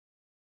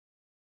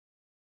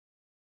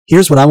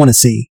Here's what I want to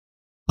see.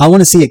 I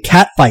want to see a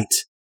cat fight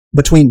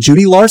between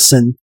Judy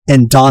Larson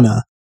and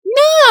Donna.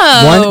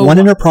 No! One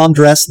in her prom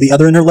dress, the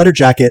other in her letter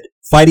jacket,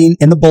 fighting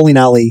in the bowling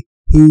alley.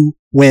 Who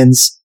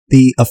wins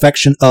the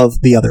affection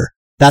of the other?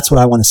 That's what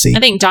I want to see. I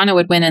think Donna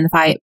would win in the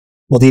fight.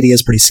 Well, Dee Dee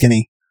is pretty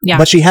skinny. Yeah.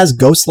 But she has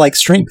ghost-like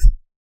strength.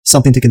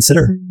 Something to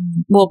consider.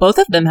 Well, both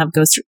of them have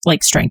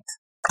ghost-like strength.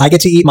 I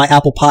get to eat my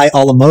apple pie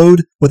a la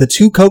mode with a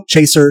 2 Coke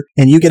chaser,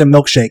 and you get a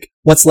milkshake.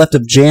 What's left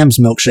of Jam's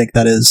milkshake,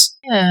 that is.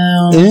 Ew.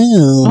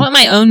 Ew. I want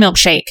my own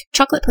milkshake.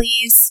 Chocolate,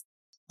 please.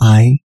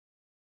 I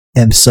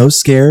am so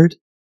scared.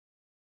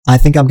 I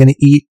think I'm going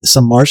to eat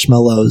some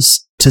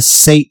marshmallows to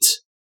sate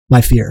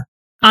my fear.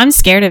 I'm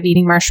scared of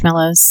eating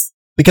marshmallows.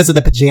 Because of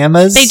the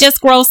pajamas? They just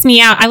gross me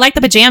out. I like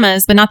the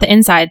pajamas, but not the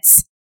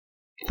insides.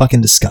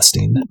 Fucking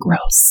disgusting.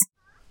 Gross.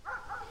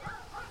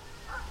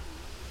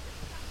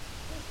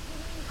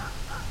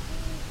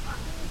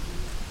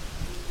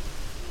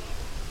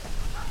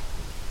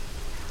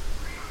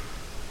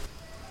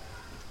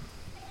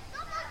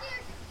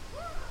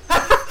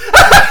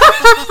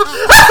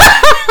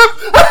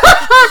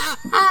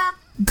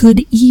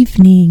 Good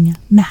evening,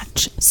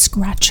 match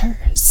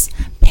scratchers.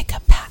 Pick a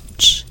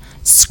patch,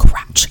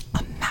 scratch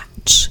a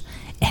match,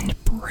 and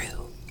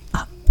brew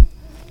up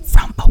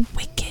from a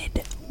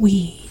wicked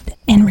weed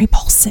and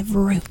repulsive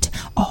root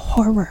a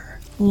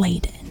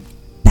horror-laden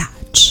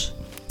batch.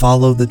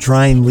 Follow the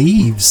drying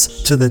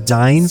leaves to the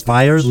dying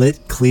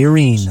fire-lit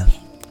clearing.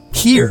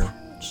 Here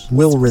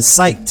we'll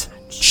recite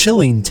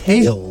chilling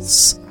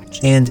tales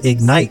and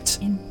ignite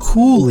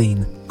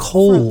cooling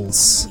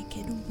coals.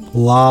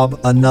 Lob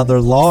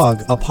another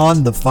log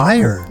upon the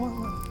fire.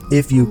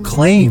 If you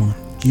claim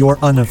you're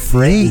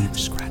unafraid,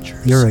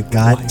 you're a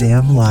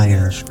goddamn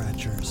liar.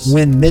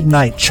 When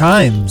midnight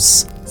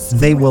chimes,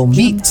 they will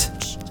meet,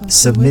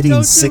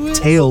 submitting sick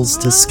tales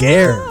to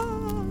scare.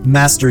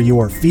 Master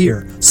your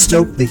fear,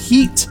 stoke the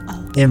heat,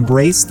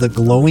 embrace the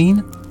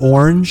glowing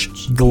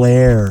orange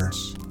glare.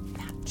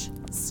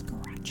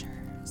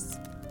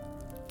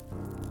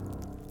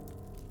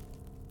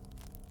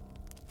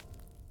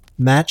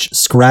 Match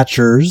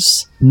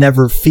scratchers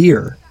never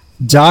fear.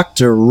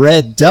 Dr.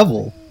 Red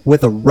Devil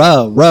with a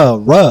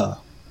ruh,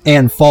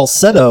 and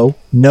falsetto,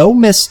 no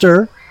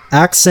mister,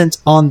 accent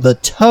on the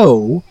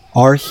toe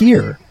are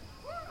here.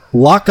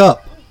 Lock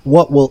up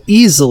what will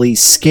easily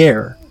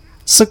scare.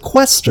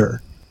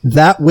 Sequester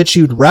that which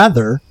you'd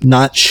rather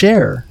not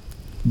share.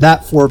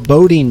 That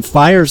foreboding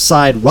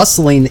fireside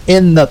rustling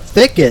in the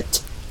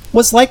thicket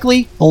was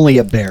likely only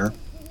a bear.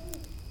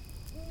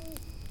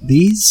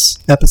 These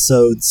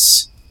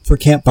episodes for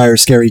Campfire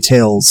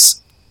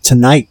Scarytales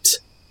tonight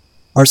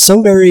are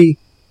so very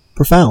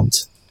profound,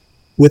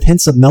 with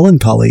hints of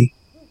melancholy,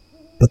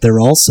 but they're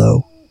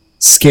also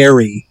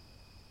scary,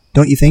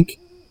 don't you think?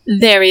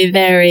 Very,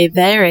 very,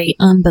 very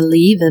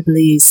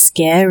unbelievably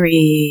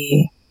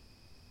scary.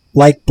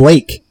 Like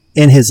Blake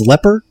in his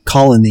leper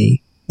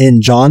colony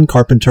in John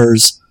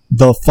Carpenter's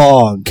The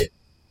Fog.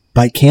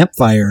 By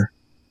Campfire,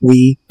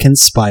 we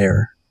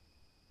conspire.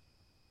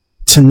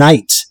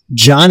 Tonight,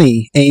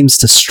 Johnny aims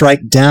to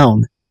strike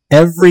down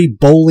every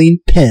bowling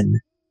pin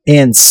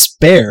and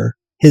spare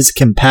his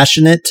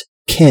compassionate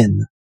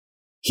kin.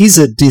 He's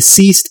a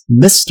deceased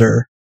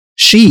mister.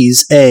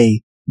 She's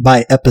a,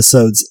 by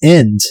episode's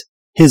end,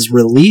 his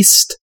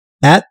released,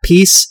 at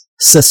peace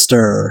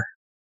sister.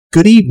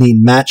 Good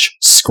evening, match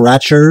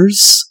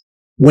scratchers.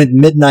 When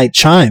midnight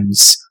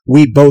chimes,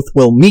 we both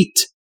will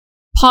meet.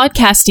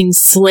 Podcasting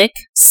slick,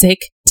 sick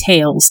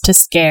tales to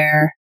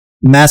scare.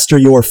 Master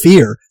your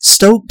fear,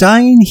 stoke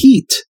dying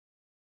heat.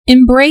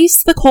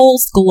 Embrace the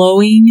coal's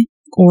glowing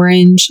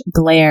orange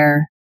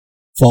glare.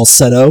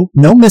 Falsetto,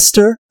 no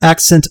mister,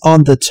 accent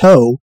on the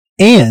toe,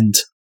 and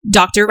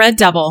Dr. Red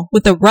Devil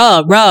with the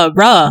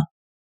ruh.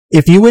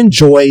 if you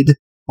enjoyed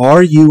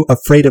Are You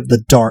Afraid of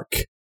the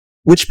Dark,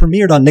 which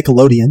premiered on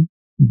Nickelodeon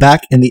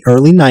back in the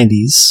early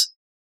 90s,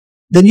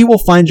 then you will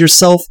find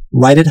yourself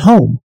right at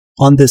home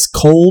on this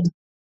cold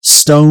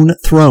stone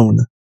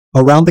throne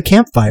around the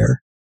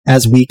campfire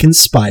as we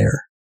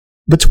conspire.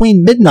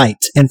 Between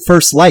midnight and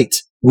first light,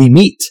 we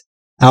meet,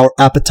 our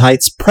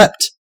appetites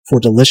prepped for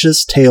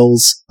delicious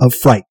tales of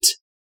fright.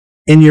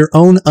 In your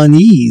own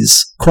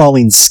unease,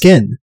 crawling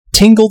skin,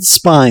 tingled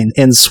spine,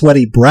 and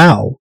sweaty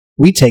brow,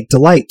 we take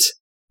delight.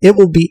 It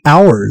will be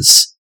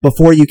hours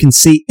before you can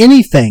see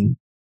anything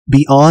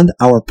beyond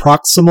our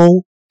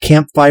proximal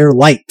campfire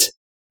light,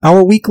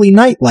 our weekly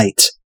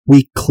nightlight.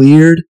 We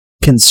cleared,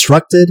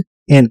 constructed,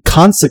 and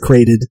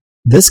consecrated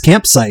this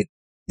campsite.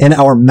 In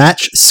our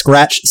Match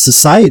Scratch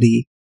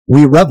Society,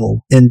 we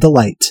revel in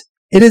delight.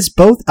 It is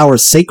both our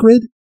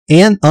sacred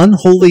and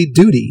unholy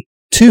duty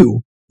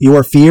to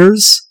your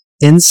fears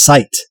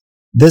incite.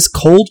 This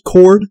cold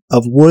cord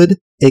of wood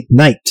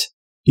ignite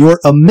your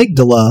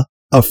amygdala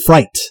of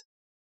fright.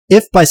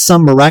 If by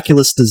some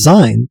miraculous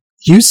design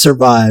you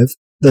survive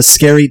the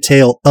scary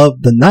tale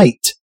of the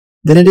night,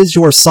 then it is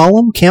your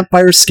solemn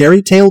campfire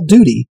scary tale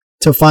duty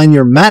to find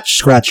your match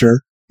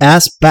scratcher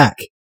ass back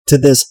to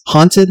this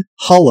haunted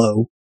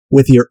hollow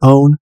with your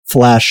own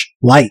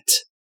flashlight.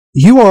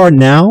 You are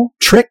now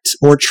tricked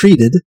or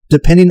treated,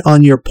 depending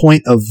on your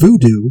point of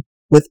voodoo,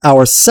 with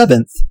our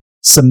 7th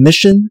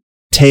submission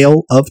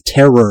tale of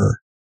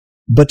terror.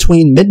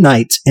 Between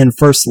midnight and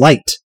first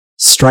light,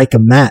 strike a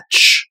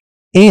match,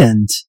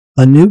 and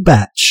a new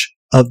batch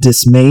of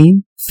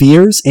dismaying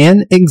fears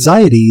and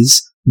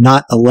anxieties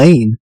not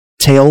allaying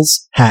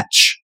tales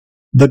hatch.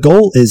 The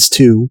goal is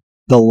to,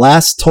 the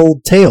last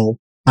told tale,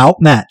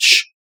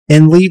 outmatch,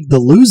 and leave the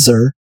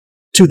loser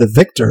to the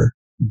victor,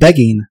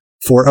 begging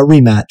for a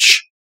rematch.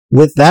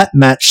 With that,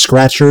 match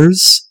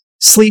scratchers,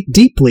 sleep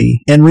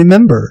deeply and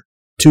remember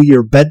to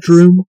your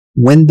bedroom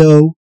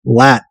window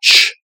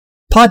latch.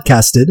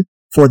 Podcasted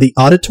for the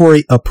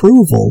auditory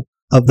approval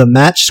of the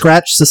Match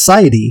Scratch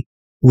Society,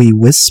 we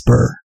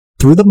whisper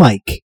through the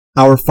mic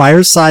our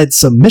fireside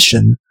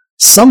submission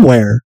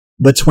somewhere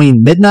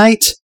between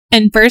midnight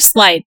And first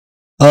light.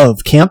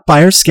 of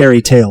Campfire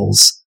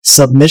Scarytales,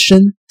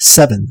 Submission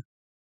 7.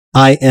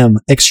 I am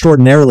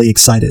extraordinarily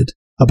excited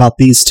about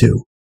these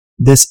two.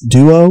 This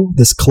duo,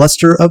 this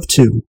cluster of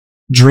two.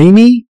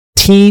 Dreamy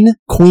Teen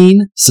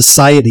Queen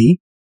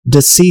Society,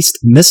 deceased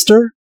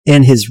Mr.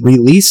 and his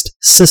released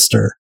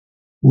sister.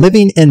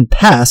 Living in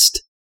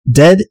past,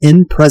 dead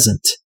in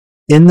present.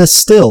 In the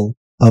still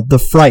of the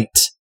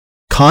fright.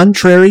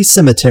 Contrary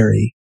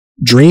Cemetery.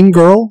 Dream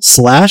Girl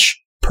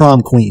 /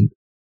 Prom Queen.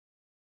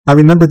 I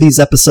remember these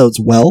episodes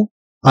well.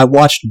 I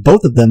watched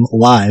both of them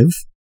live,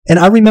 and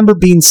I remember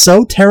being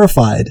so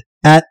terrified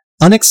at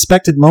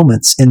unexpected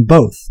moments in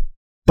both.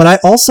 But I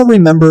also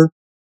remember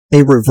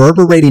a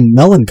reverberating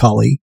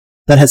melancholy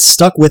that has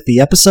stuck with the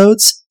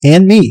episodes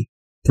and me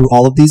through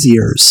all of these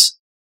years.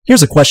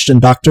 Here's a question,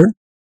 Doctor.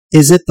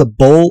 Is it the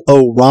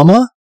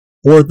Bowl-O-Rama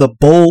or the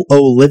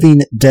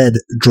Bowl-O-Living Dead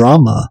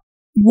drama?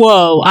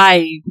 Whoa,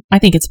 I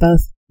think it's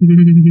both.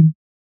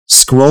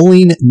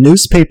 Scrolling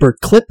newspaper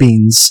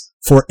clippings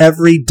for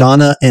every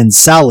Donna and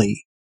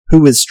Sally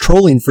who is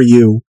trolling for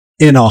you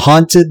in a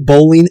haunted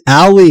bowling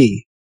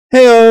alley.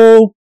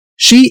 Heyo!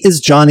 She is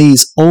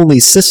Johnny's only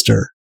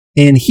sister,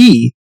 and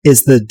he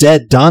is the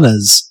dead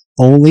Donna's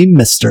only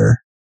mister.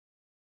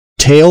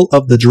 Tale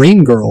of the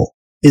Dream Girl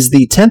is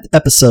the 10th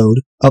episode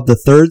of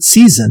the 3rd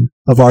season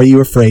of Are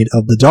You Afraid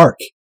of the Dark,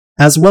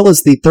 as well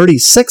as the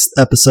 36th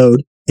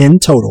episode in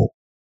total.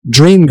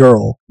 Dream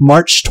Girl,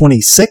 March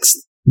 26th,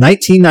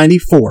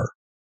 1994.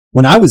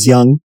 When I was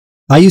young,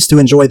 I used to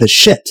enjoy the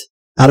shit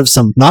out of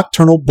some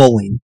nocturnal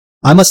bowling.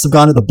 I must have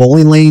gone to the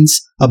bowling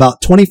lanes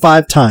about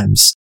 25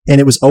 times, and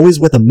it was always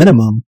with a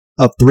minimum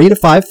of 3 to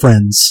 5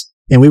 friends,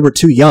 and we were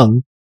too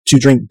young to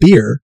drink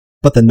beer,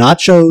 but the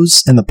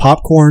nachos and the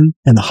popcorn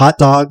and the hot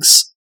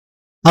dogs.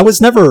 I was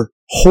never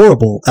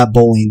horrible at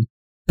bowling,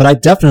 but I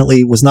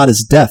definitely was not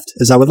as deft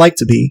as I would like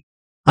to be.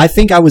 I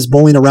think I was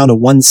bowling around a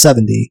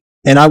 170,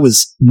 and I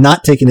was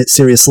not taking it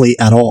seriously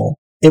at all.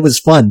 It was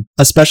fun,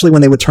 especially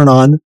when they would turn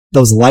on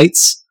those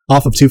lights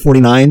off of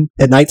 249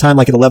 at nighttime,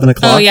 like at 11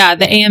 o'clock. Oh yeah,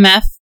 the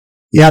AMF.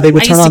 Yeah, they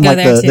would I turn used to on go like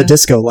there, the too.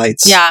 disco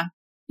lights. Yeah.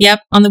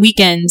 Yep, on the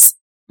weekends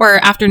or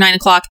after 9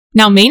 o'clock.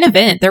 Now, main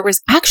event, there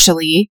was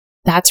actually,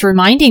 that's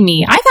reminding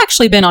me, I've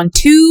actually been on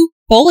 2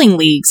 bowling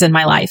leagues in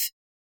my life.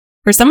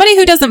 For somebody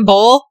who doesn't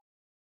bowl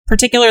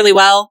particularly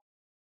well,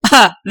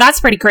 that's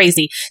pretty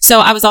crazy. So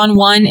I was on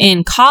one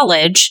in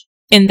college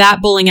in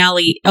that bowling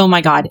alley. Oh my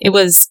God. It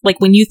was like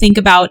when you think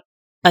about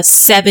a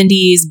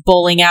 70s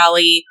bowling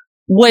alley,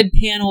 wood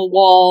panel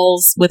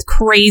walls with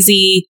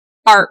crazy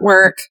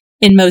artwork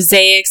in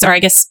mosaics, or I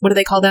guess, what do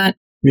they call that?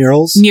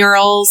 Murals?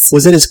 Murals.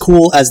 Was it as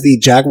cool as the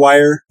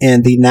Jaguar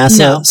and the NASA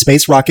No.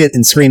 space rocket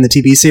in Scream the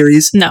TV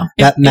series? No,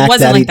 That it Mac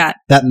wasn't Daddy, like that.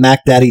 That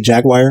Mac Daddy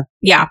Jaguar?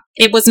 Yeah,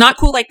 it was not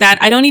cool like that.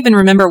 I don't even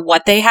remember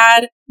what they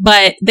had,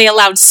 but they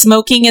allowed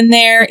smoking in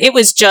there. It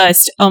was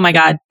just, oh my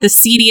God, the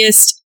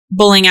seediest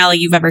bowling alley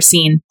you've ever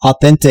seen.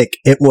 Authentic.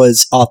 It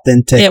was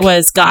authentic. It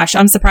was, gosh,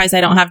 I'm surprised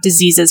I don't have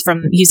diseases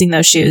from using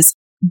those shoes.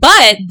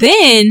 But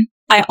then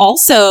I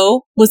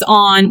also was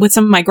on with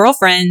some of my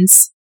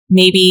girlfriends,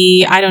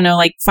 maybe, I don't know,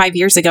 like 5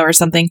 years ago or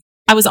something.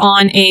 I was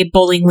on a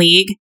bowling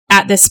league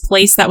at this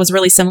place that was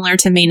really similar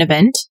to Main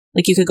Event.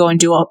 Like you could go and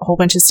do a whole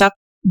bunch of stuff.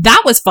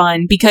 That was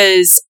fun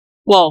because,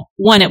 well,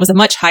 one, it was a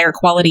much higher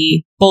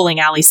quality bowling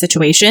alley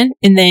situation.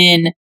 And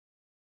then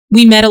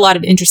we met a lot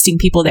of interesting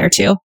people there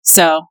too.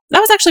 So that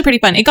was actually pretty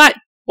fun. It got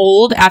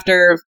old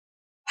after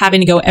having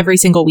to go every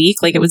single week.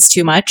 Like it was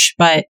too much,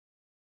 but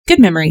good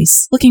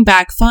memories. Looking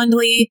back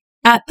fondly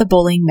at the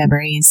bowling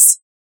memories.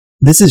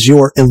 This is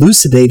your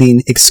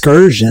elucidating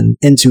excursion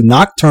into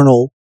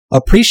nocturnal,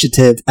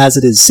 appreciative as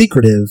it is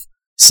secretive,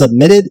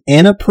 submitted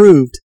and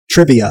approved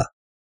trivia.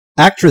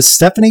 Actress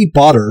Stephanie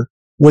Botter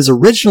was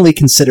originally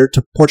considered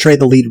to portray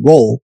the lead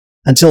role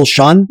until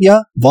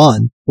Shania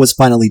Vaughn was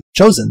finally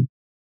chosen.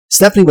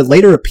 Stephanie would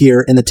later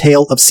appear in The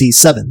Tale of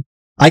C7.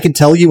 I can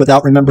tell you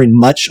without remembering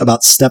much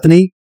about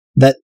Stephanie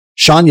that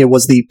Shania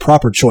was the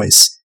proper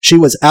choice. She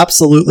was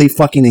absolutely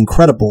fucking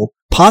incredible,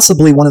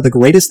 possibly one of the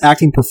greatest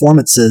acting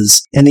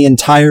performances in the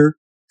entire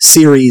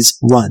series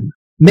run.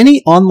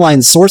 Many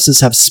online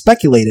sources have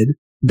speculated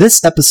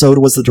this episode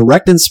was the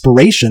direct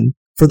inspiration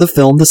for the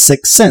film The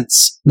Sixth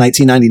Sense,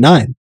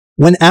 1999.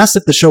 When asked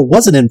if the show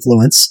was an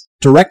influence,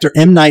 director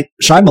M. Night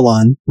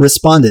Shyamalan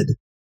responded,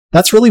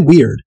 "That's really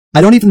weird.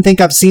 I don't even think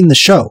I've seen the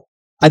show.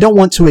 I don't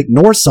want to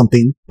ignore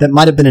something that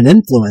might have been an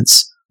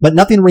influence, but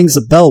nothing rings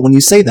a bell when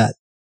you say that.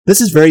 This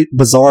is very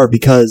bizarre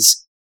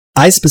because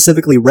I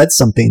specifically read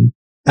something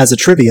as a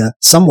trivia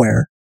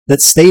somewhere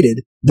that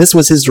stated this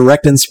was his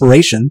direct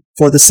inspiration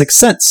for The Sixth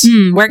Sense."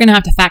 We're going to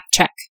have to fact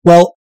check.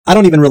 Well, I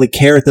don't even really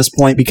care at this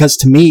point because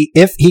to me,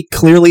 if he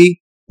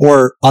clearly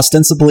or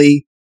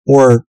ostensibly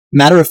or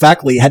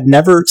matter-of-factly had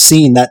never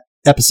seen that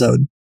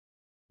episode,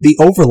 the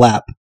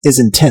overlap is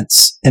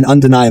intense and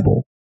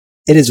undeniable.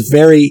 It is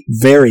very,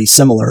 very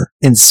similar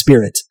in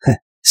spirit.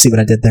 See what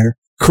I did there?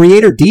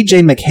 Creator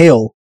DJ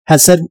McHale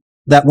has said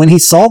that when he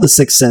saw The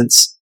Sixth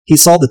Sense, he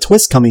saw the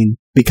twist coming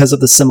because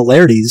of the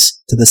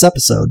similarities to this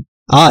episode.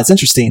 It's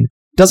interesting.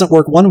 Doesn't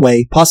work one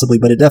way, possibly,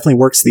 but it definitely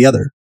works the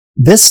other.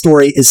 This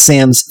story is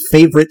Sam's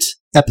favorite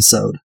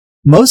episode.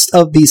 Most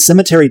of the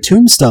cemetery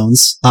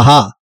tombstones,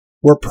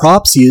 were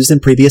props used in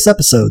previous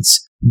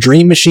episodes.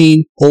 Dream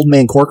Machine, Old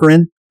Man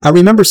Corcoran. I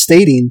remember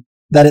stating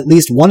that at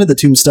least one of the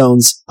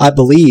tombstones, I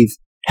believe,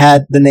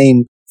 had the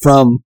name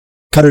from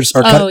Cutter's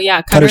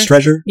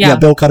Treasure. Yeah,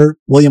 Bill Cutter,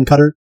 William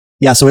Cutter.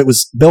 Yeah, so it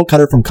was Bill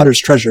Cutter from Cutter's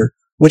Treasure,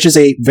 which is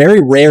a very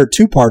rare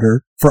two-parter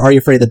for Are You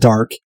Afraid of the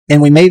Dark?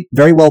 And we may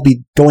very well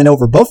be going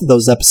over both of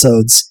those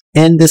episodes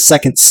in this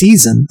second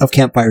season of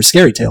Campfire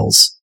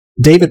Scarytales.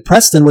 David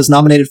Preston was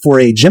nominated for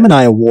a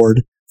Gemini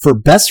Award for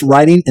Best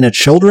Writing in a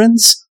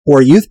Children's or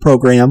Youth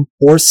Program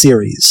or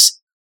Series.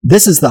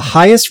 This is the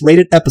highest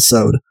rated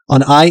episode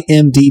on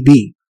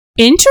IMDb.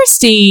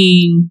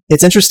 Interesting.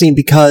 It's interesting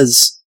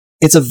because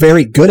it's a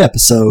very good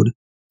episode,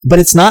 but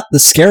it's not the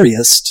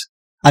scariest.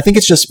 I think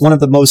it's just one of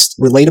the most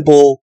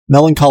relatable,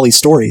 melancholy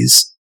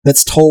stories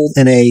that's told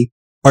in a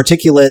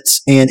articulate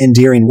and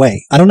endearing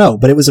way. I don't know,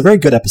 but it was a very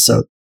good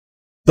episode.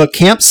 The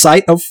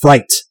Campsite of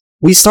Fright.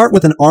 We start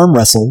with an arm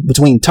wrestle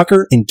between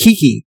Tucker and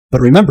Kiki,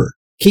 but remember,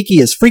 Kiki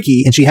is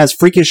freaky and she has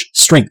freakish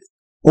strength.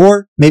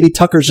 Or maybe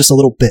Tucker's just a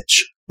little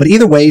bitch. But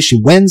either way,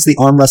 she wins the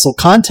arm wrestle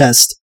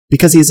contest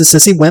because he is a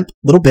sissy wimp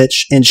little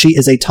bitch and she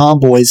is a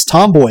tomboy's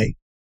tomboy.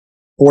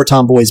 Or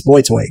tomboy's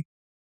boy toy.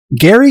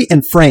 Gary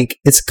and Frank,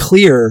 it's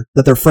clear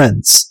that they're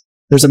friends.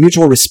 There's a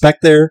mutual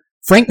respect there.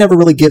 Frank never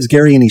really gives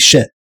Gary any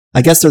shit.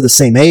 I guess they're the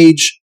same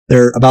age,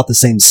 they're about the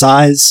same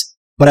size,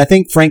 but I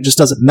think Frank just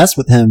doesn't mess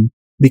with him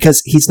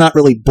because he's not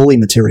really bully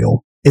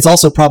material. It's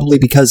also probably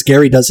because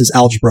Gary does his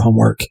algebra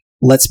homework.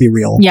 Let's be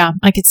real. Yeah,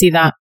 I could see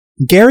that.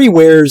 Gary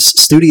wears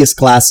studious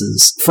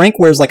glasses. Frank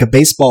wears like a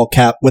baseball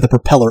cap with a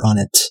propeller on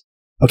it.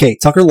 Okay,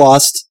 Tucker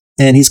lost,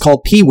 and he's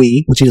called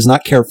Pee-wee, which he does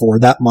not care for,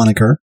 that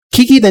moniker.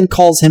 Kiki then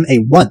calls him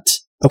a runt.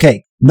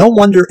 Okay, no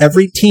wonder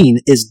every teen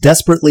is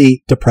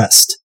desperately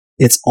depressed.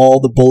 It's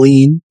all the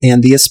bullying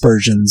and the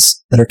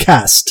aspersions that are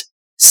cast.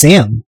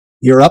 Sam,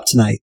 you're up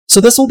tonight. So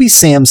this will be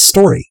Sam's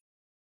story.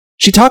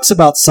 She talks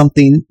about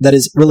something that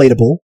is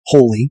relatable,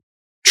 holy.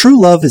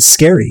 True love is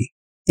scary.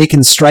 It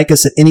can strike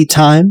us at any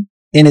time,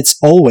 and it's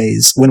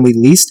always when we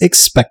least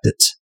expect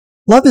it.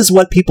 Love is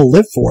what people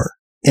live for.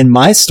 In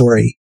my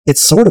story,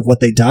 it's sort of what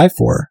they die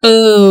for.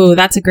 Oh,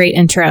 that's a great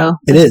intro.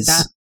 It is.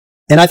 Like,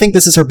 and I think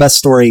this is her best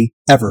story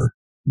ever.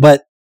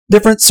 But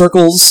different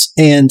circles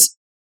and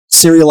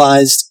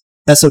serialized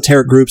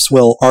esoteric groups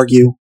will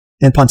argue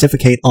and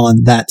pontificate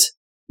on that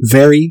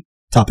very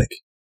topic.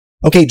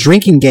 Okay,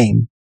 drinking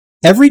game.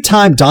 Every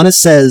time Donna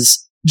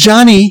says,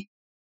 Johnny,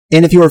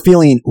 and if you are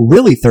feeling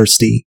really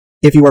thirsty,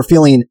 if you are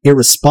feeling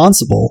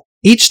irresponsible,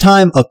 each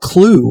time a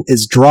clue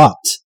is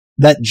dropped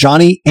that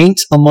Johnny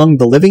ain't among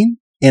the living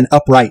and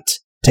upright,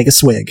 take a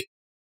swig.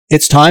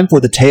 It's time for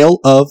the tale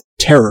of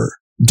terror.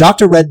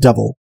 Dr. Red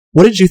Devil,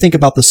 what did you think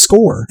about the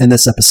score in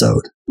this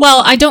episode?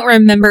 Well, I don't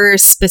remember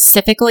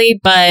specifically,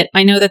 but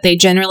I know that they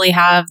generally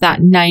have that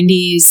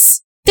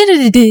 90s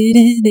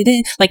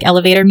like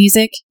elevator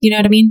music, you know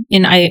what I mean?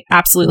 And I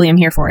absolutely am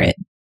here for it.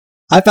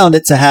 I found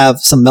it to have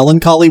some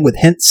melancholy with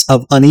hints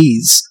of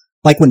unease,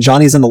 like when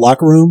Johnny's in the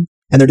locker room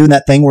and they're doing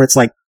that thing where it's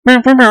like,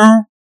 it's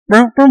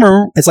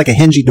like a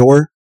hingy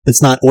door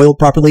that's not oiled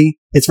properly.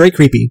 It's very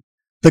creepy.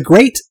 The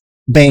great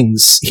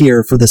bangs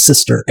here for the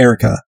sister,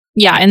 Erica.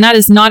 Yeah, and that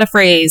is not a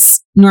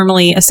phrase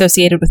normally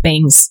associated with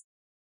bangs.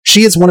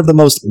 She is one of the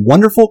most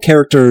wonderful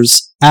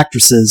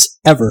actresses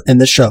ever in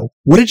this show.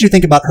 What did you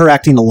think about her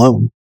acting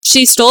alone?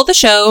 She stole the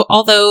show,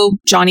 although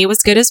Johnny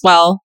was good as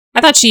well.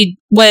 I thought she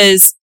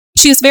was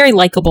very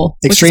likable,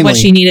 Extremely. Which is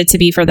what she needed to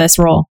be for this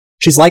role.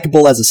 She's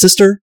likable as a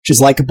sister,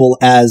 she's likable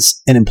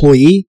as an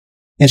employee,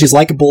 and she's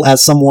likable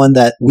as someone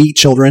that we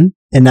children,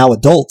 and now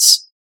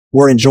adults,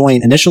 were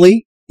enjoying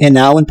initially, and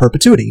now in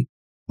perpetuity.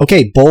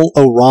 Okay,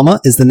 Bowl-O-Rama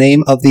is the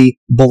name of the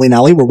bowling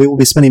alley where we will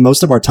be spending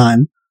most of our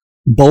time.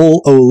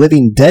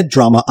 Bowl-O-Living Dead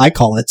drama, I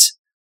call it.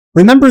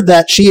 Remember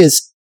that she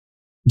is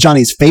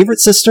Johnny's favorite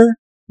sister,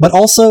 but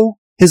also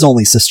his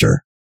only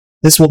sister.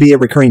 This will be a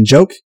recurring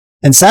joke,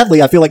 and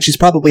sadly, I feel like she's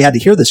probably had to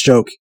hear this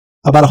joke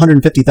about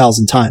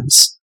 150,000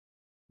 times.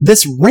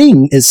 This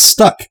ring is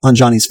stuck on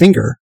Johnny's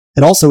finger.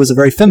 It also is a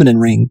very feminine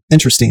ring.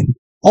 Interesting.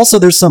 Also,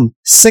 there's some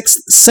Sixth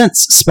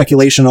Sense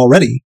speculation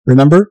already.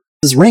 Remember?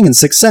 This ring in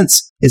Sixth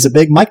Sense is a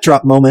big mic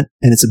drop moment,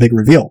 and it's a big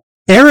reveal.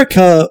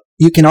 Erica,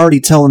 you can already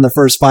tell in the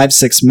first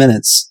 5-6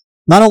 minutes,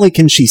 not only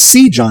can she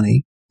see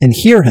Johnny and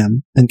hear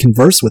him and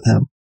converse with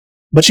him,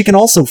 but she can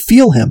also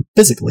feel him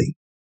physically,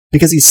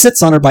 because he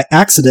sits on her by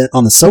accident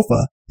on the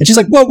sofa, and she's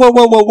like, whoa, whoa,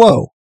 whoa, whoa,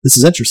 whoa. This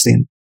is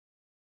interesting.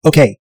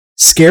 Okay,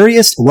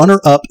 scariest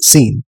runner-up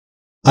scene.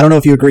 I don't know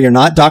if you agree or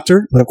not,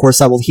 doctor, but of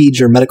course I will heed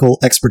your medical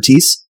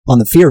expertise on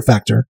the fear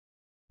factor.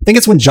 I think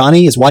it's when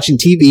Johnny is watching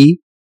TV,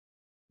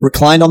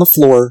 reclined on the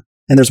floor,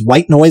 and there's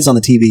white noise on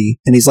the TV,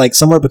 and he's like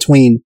somewhere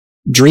between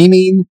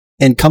dreaming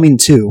and coming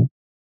to.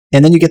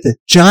 And then you get the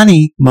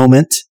Johnny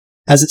moment,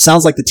 as it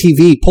sounds like the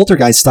TV,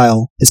 poltergeist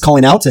style, is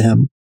calling out to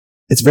him.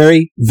 It's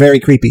very, very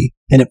creepy,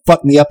 and it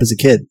fucked me up as a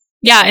kid.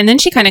 Yeah, and then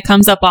she kind of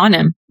comes up on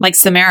him, like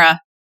Samara.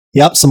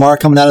 Yep, Samara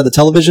coming out of the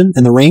television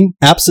and the ring,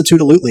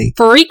 absolutely.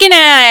 Freaking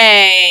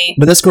A!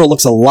 But this girl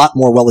looks a lot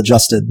more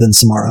well-adjusted than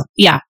Samara.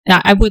 Yeah,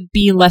 I would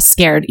be less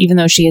scared, even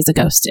though she is a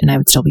ghost, and I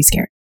would still be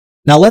scared.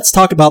 Now let's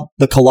talk about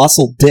the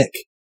colossal dick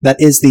that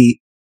is the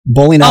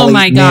bowling alley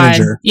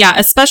manager. Yeah,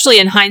 especially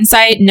in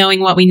hindsight, knowing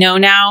what we know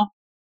now.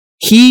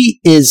 He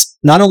is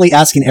not only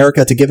asking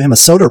Erica to give him a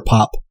soda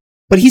pop,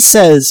 but he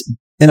says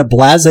in a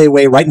blasé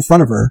way right in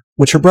front of her,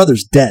 which her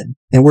brother's dead,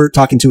 and we're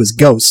talking to his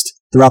ghost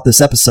throughout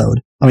this episode.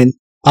 I mean,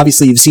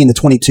 obviously you've seen the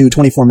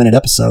 24-minute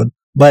episode,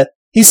 but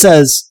he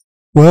says,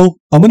 well,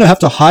 I'm going to have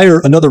to hire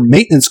another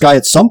maintenance guy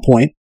at some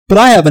point, but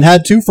I haven't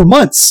had to for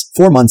months.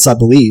 4 months, I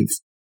believe.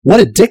 What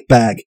a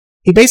dickbag.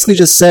 He basically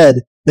just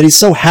said that he's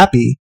so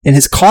happy in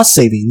his cost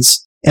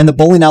savings and the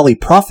bowling alley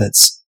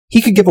profits,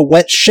 he could give a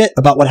wet shit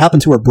about what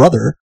happened to her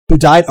brother, who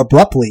died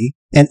abruptly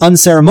and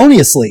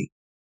unceremoniously.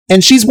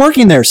 And she's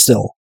working there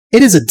still.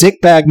 It is a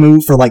dickbag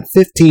move for like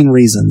 15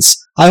 reasons.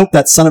 I hope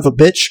that son of a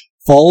bitch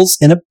falls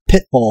in a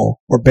pitfall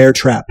or bear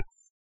trap.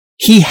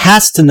 He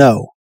has to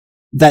know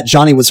that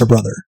Johnny was her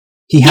brother.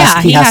 He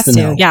has to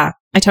know. Yeah,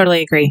 I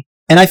totally agree.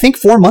 And I think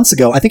 4 months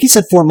ago, I think he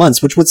said 4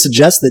 months, which would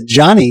suggest that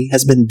Johnny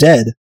has been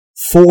dead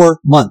 4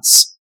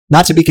 months.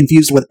 Not to be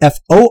confused with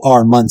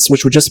FOR months,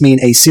 which would just mean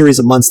a series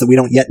of months that we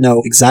don't yet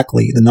know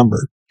exactly the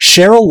number.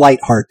 Cheryl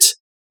Lightheart.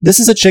 This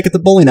is a chick at the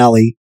bowling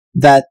alley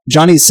that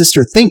Johnny's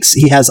sister thinks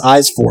he has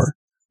eyes for.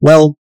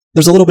 Well,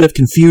 there's a little bit of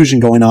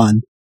confusion going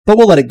on, but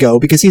we'll let it go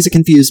because he's a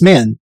confused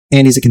man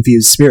and he's a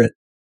confused spirit.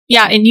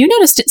 Yeah, and you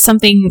noticed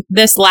something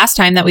this last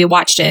time that we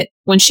watched it,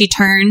 when she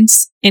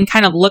turns and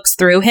kind of looks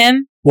through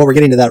him. Well, we're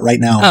getting to that right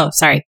now. Oh,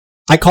 sorry.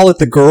 I call it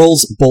the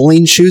girls'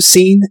 bowling shoe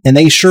scene, and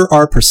they sure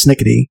are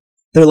persnickety.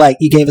 They're like,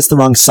 you gave us the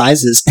wrong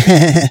sizes.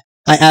 I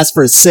asked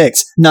for a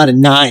 6, not a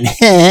 9.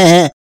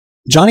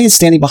 Johnny is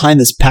standing behind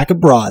this pack of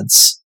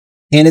broads,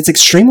 and it's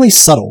extremely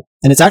subtle,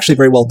 and it's actually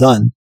very well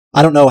done.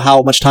 I don't know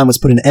how much time was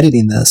put in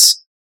editing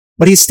this,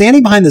 but he's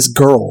standing behind this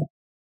girl,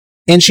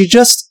 and she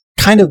just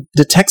kind of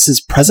detects his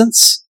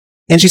presence,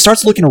 and she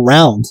starts looking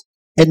around.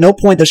 At no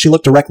point does she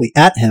look directly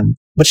at him,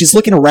 but she's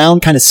looking around,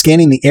 kind of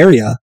scanning the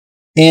area,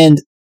 and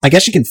I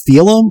guess she can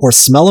feel him or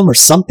smell him or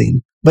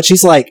something, but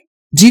she's like,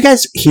 do you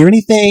guys hear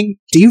anything?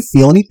 Do you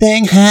feel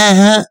anything?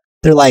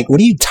 They're like,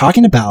 what are you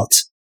talking about?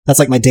 That's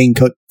like my Dane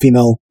Cook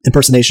female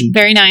impersonation.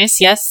 Very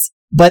nice, yes.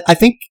 But I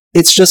think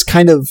it's just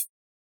kind of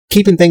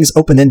keeping things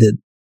open-ended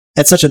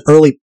at such an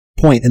early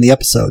point in the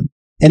episode.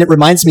 And it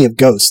reminds me of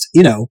Ghost,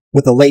 you know,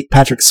 with the late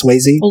Patrick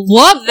Swayze.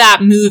 Love that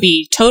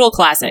movie. Total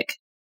classic.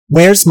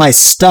 Where's my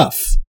stuff?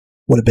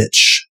 What a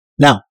bitch.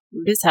 Now,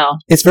 Rude as hell.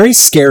 It's very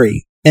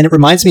scary. And it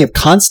reminds me of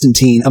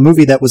Constantine, a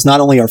movie that was not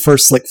only our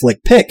first slick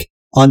flick pick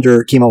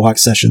under Chemo Hawk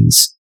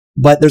Sessions,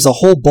 but there's a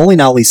whole bowling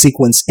alley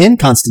sequence in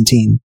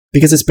Constantine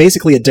because it's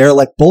basically a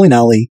derelict bowling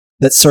alley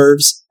that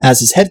serves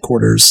as his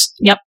headquarters.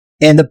 Yep.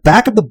 And the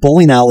back of the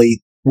bowling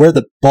alley where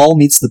the ball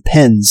meets the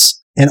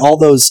pins and all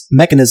those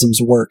mechanisms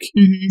work,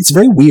 it's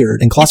very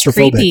weird and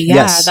claustrophobic. It's creepy, yeah,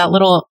 yes. That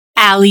little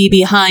alley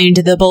behind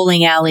the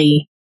bowling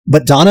alley.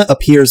 But Donna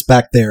appears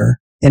back there,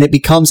 and it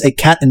becomes a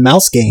cat and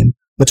mouse game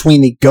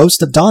between the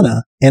ghost of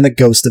Donna and the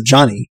ghost of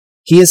Johnny.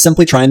 He is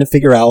simply trying to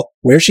figure out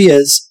where she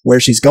is, where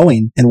she's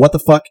going, and what the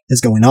fuck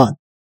is going on.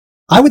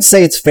 I would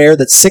say it's fair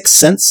that Sixth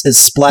Sense is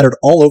splattered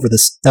all over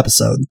this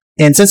episode.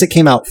 And since it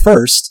came out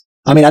first,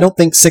 I mean, I don't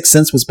think Sixth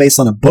Sense was based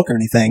on a book or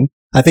anything.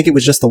 I think it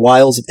was just the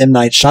wiles of M.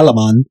 Night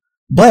Shyamalan.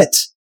 But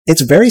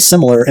it's very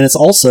similar, and it's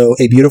also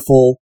a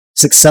beautiful,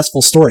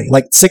 successful story.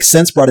 Like, Sixth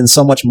Sense brought in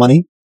so much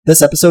money.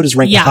 This episode is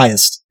ranked the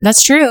highest.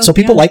 That's true. So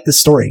people like this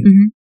story.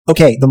 Mm-hmm.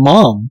 Okay, the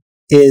mom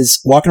is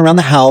walking around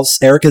the house.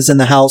 Erica's in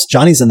the house.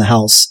 Johnny's in the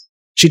house.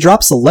 She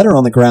drops a letter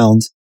on the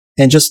ground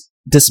and just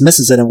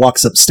dismisses it and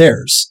walks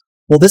upstairs.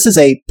 Well, this is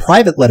a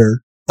private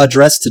letter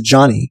addressed to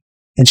Johnny,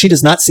 and she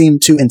does not seem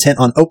too intent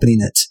on opening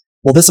it.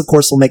 Well, this, of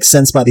course, will make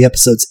sense by the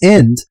episode's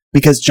end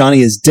because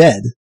Johnny is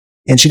dead,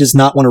 and she does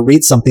not want to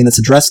read something that's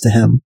addressed to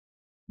him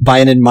by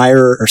an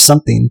admirer or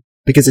something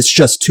because it's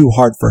just too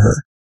hard for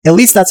her. At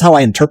least that's how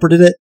I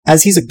interpreted it.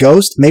 As he's a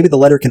ghost, maybe the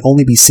letter can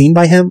only be seen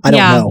by him. I don't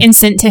know. And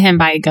sent to him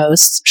by a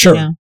ghost. Sure.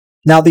 Yeah.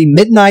 Now, the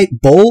Midnight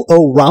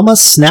Bowl-O-Rama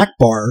snack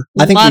bar,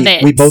 I think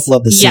we both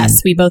love the scene.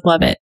 Yes, we both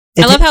love it.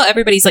 I love how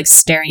everybody's like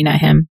staring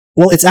at him.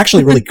 Well, it's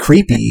actually really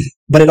creepy,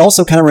 but it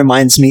also kind of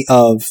reminds me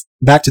of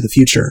Back to the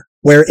Future,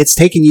 where it's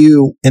taking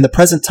you in the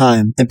present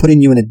time and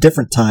putting you in a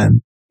different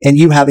time, and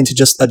you having to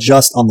just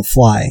adjust on the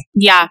fly.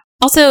 Yeah.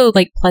 Also,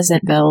 like,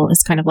 Pleasantville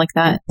is kind of like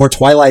that. Or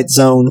Twilight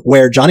Zone,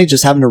 where Johnny's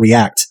just having to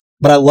react.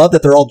 But I love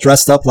that they're all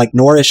dressed up like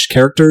Noirish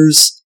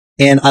characters,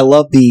 and I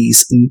love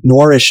these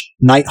Noirish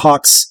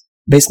Nighthawks,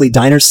 basically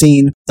diner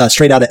scene,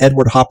 straight out of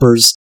Edward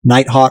Hopper's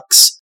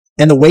Nighthawks.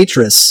 And the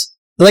waitress,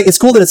 like, it's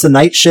cool that it's the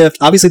night shift.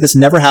 Obviously, this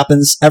never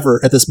happens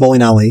ever at this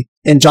bowling alley,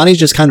 and Johnny's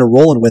just kind of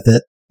rolling with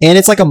it. And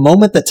it's like a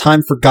moment that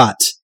time forgot,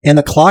 and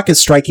the clock is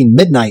striking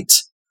midnight.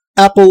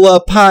 Apple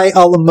pie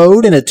a la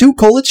mode and a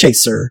 2-cola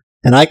chaser.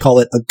 And I call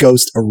it a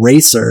ghost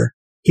eraser.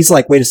 He's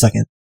like, wait a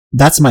second.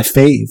 That's my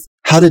fave.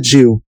 How did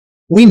you?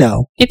 We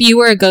know. If you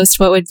were a ghost,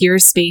 what would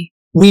yours be?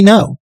 We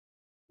know.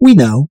 We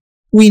know.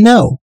 We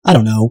know. I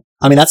don't know.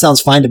 I mean, that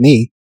sounds fine to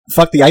me.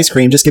 Fuck the ice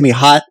cream. Just give me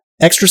hot,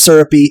 extra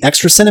syrupy,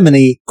 extra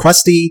cinnamony,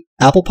 crusty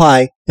apple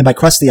pie. And by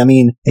crusty, I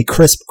mean a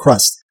crisp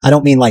crust. I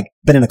don't mean like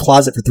been in a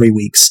closet for 3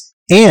 weeks.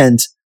 And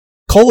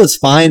cola's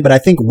fine, but I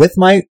think with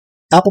my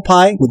apple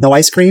pie with no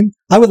ice cream,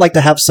 I would like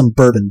to have some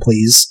bourbon,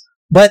 please.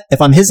 But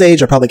if I'm his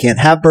age, I probably can't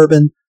have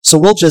bourbon, so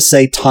we'll just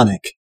say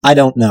tonic. I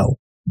don't know.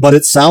 But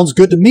it sounds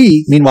good to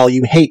me. Meanwhile,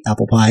 you hate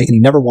apple pie and you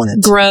never want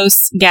it.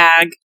 Gross.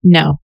 Gag.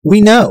 No.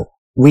 We know.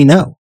 We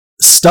know.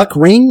 Stuck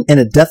ring and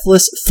a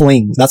deathless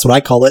fling. That's what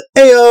I call it.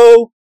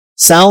 Ayo!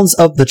 Sounds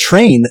of the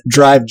train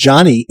drive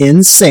Johnny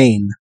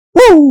insane.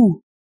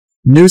 Woo!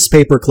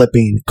 Newspaper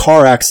clipping.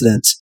 Car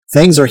accident.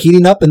 Things are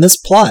heating up in this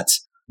plot.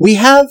 We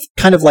have,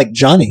 kind of like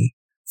Johnny,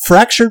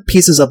 fractured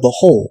pieces of the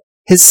whole.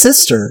 His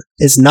sister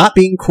is not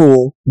being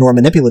cruel nor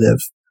manipulative.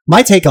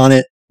 My take on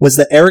it was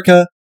that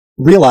Erica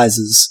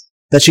realizes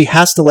that she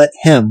has to let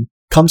him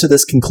come to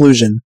this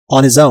conclusion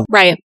on his own.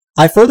 Right.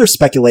 I further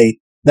speculate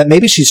that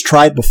maybe she's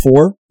tried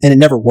before and it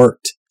never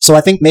worked. So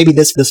I think maybe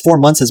this 4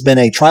 months has been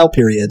a trial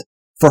period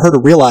for her to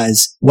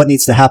realize what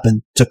needs to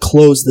happen to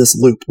close this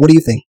loop. What do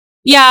you think?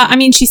 Yeah, I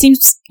mean, she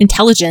seems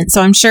intelligent,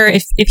 so I'm sure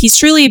if he's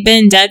truly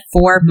been dead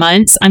 4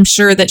 months, I'm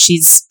sure that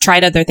she's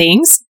tried other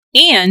things.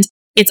 And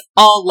it's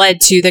all led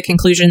to the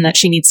conclusion that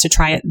she needs to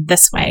try it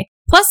this way.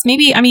 Plus,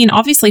 maybe, I mean,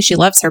 obviously she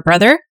loves her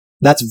brother.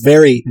 That's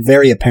very,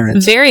 very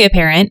apparent. Very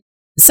apparent.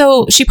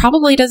 So she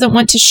probably doesn't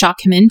want to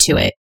shock him into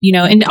it, you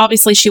know, and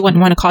obviously she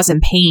wouldn't want to cause him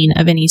pain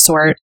of any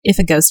sort. If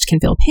a ghost can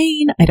feel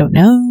pain, I don't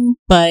know.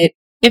 But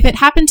if it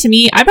happened to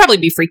me, I'd probably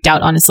be freaked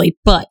out, honestly.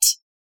 But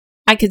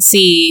I could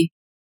see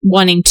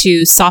wanting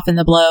to soften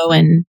the blow,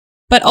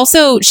 but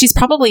also she's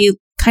probably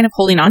kind of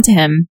holding on to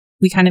him.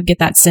 We kind of get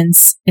that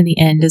sense in the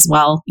end as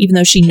well, even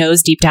though she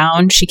knows deep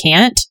down she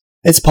can't.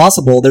 It's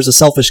possible there's a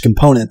selfish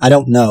component. I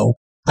don't know.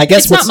 I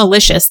guess it's not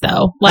malicious,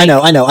 though. Like,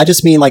 I know. I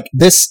just mean like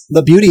this,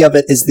 the beauty of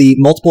it is the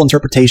multiple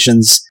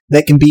interpretations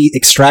that can be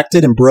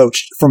extracted and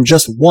broached from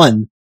just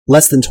one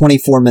less than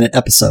 24-minute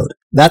episode.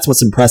 That's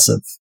what's impressive.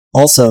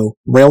 Also,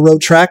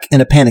 railroad track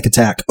and a panic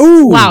attack.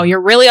 Ooh! Wow,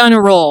 you're really on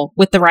a roll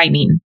with the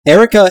writing.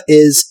 Erica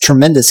is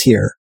tremendous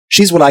here.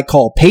 She's what I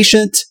call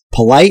patient,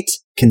 polite,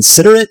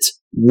 considerate,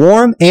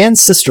 warm, and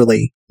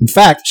sisterly. In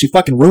fact, she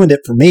fucking ruined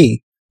it for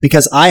me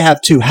because I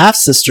have 2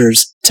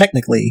 half-sisters,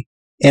 technically,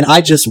 and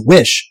I just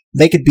wish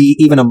they could be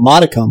even a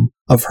modicum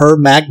of her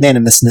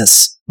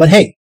magnanimousness. But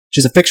hey,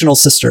 she's a fictional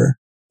sister,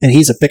 and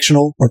he's a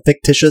fictional or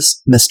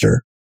fictitious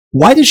mister.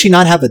 Why did she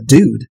not have a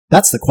dude?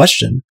 That's the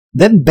question.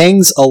 Them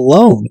bangs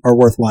alone are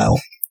worthwhile.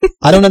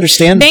 I don't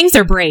understand. Bangs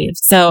are brave,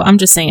 so I'm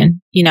just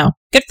saying, you know,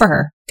 good for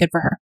her. Good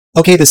for her.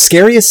 Okay, the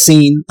scariest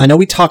scene, I know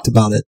we talked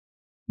about it.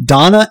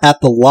 Donna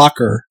at the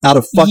locker out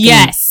of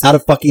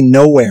fucking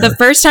nowhere. The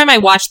first time I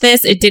watched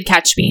this, it did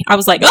catch me. I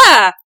was like,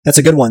 ah! That's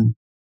a good one.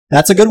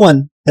 That's a good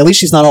one. At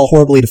least she's not all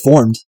horribly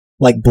deformed,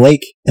 like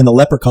Blake in the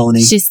leper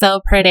colony. She's so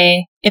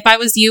pretty. If I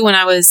was you when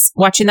I was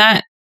watching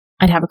that,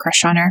 I'd have a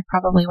crush on her,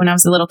 probably when I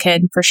was a little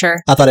kid, for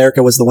sure. I thought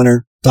Erica was the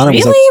winner. Donna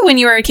really? Was when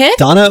you were a kid?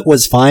 Donna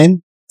was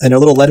fine, in her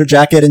little leather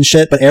jacket and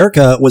shit, but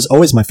Erica was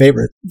always my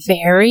favorite.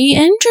 Very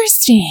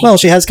interesting. Well,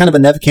 she has kind of a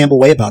Neve Campbell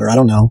way about her. I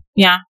don't know.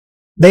 Yeah.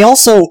 They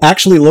also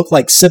actually look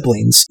like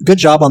siblings. Good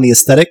job on the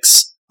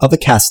aesthetics of the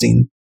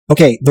casting.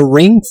 Okay, the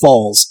ring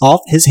falls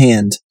off his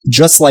hand,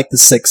 just like the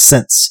Sixth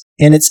Sense.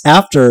 And it's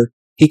after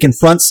he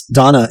confronts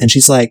Donna, and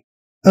she's like,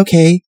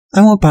 okay,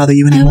 I won't bother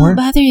you anymore. I won't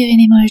bother you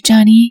anymore,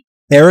 Johnny.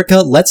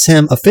 Erica lets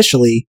him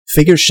officially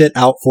figure shit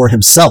out for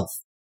himself.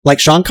 Like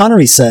Sean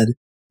Connery said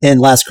in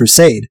Last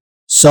Crusade,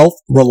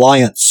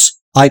 self-reliance.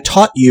 I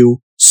taught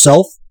you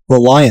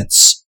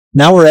self-reliance.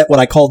 Now we're at what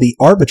I call the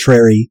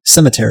arbitrary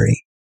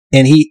cemetery.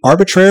 And he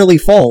arbitrarily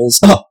falls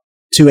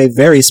to a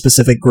very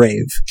specific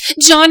grave.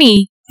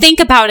 Johnny,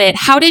 think about it.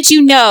 How did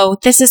you know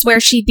this is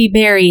where she'd be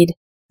buried?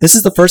 This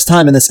is the first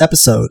time in this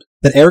episode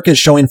that Erica is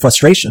showing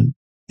frustration.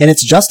 And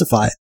it's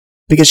justified.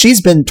 Because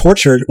she's been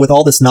tortured with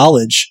all this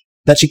knowledge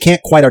that she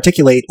can't quite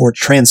articulate or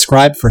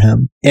transcribe for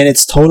him. And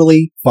it's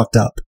totally fucked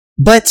up.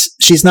 But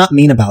she's not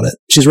mean about it.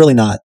 She's really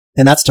not.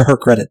 And that's to her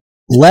credit.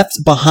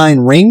 Left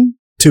behind ring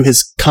to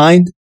his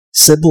kind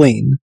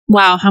sibling.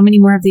 Wow, how many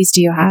more of these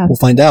do you have? We'll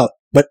find out.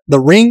 But the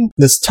ring,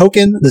 this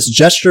token, this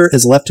gesture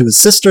is left to his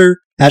sister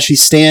as she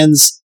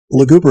stands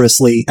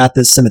lugubriously at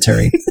this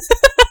cemetery.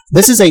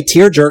 This is a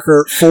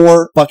tearjerker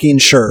for fucking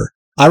sure.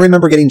 I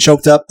remember getting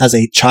choked up as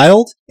a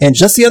child, and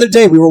just the other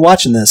day we were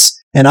watching this,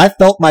 and I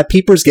felt my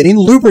peepers getting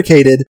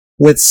lubricated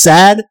with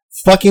sad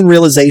fucking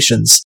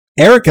realizations.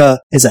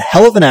 Erica is a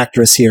hell of an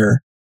actress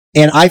here,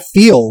 and I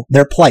feel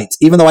their plight,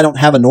 even though I don't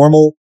have a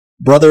normal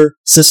brother,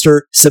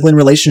 sister, sibling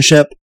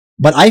relationship,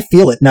 but I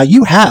feel it. Now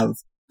you have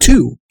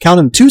count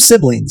them, 2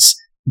 siblings.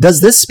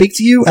 Does this speak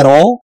to you at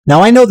all?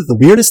 Now I know that the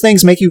weirdest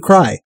things make you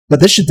cry, but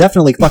this should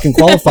definitely fucking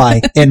qualify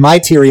in my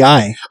teary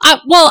eye.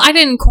 Well, I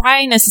didn't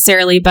cry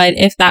necessarily, but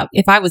if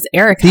I was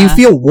Erica. Do you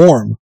feel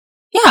warm?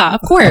 Yeah, of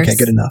course. Okay,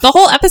 good enough. The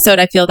whole episode,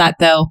 I feel that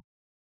though.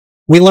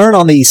 We learn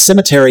on the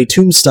cemetery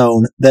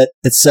tombstone that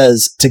it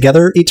says,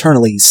 together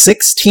eternally,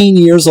 16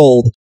 years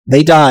old,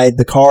 they died,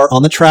 the car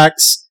on the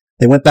tracks,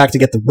 they went back to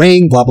get the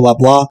ring, blah, blah,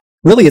 blah.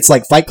 Really, it's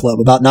like Fight Club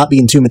about not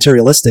being too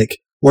materialistic,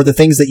 or the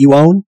things that you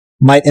own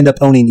might end up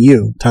owning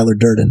you, Tyler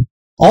Durden.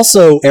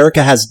 Also,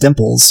 Erica has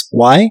dimples.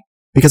 Why?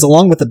 Because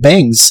along with the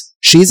bangs,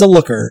 she's a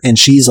looker and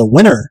she's a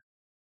winner.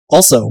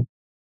 Also,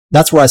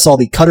 that's where I saw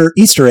the Cutter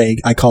Easter egg,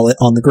 I call it,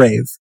 on the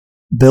grave.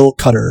 Bill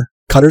Cutter.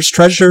 Cutter's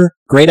Treasure,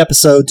 great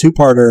episode,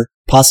 2-parter,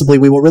 possibly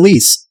we will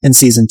release in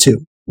season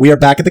 2. We are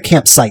back at the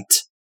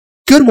campsite.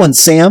 Good one,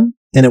 Sam!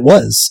 And it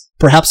was.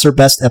 Perhaps her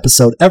best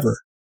episode ever.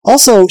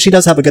 Also, she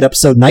does have a good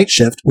episode, Night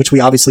Shift, which we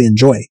obviously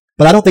enjoy.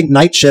 But I don't think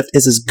Night Shift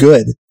is as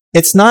good.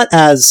 It's not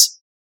as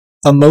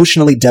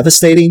emotionally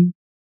devastating,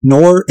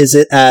 nor is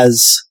it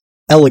as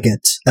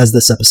elegant as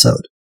this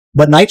episode.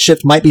 But Night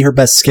Shift might be her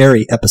best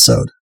scary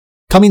episode.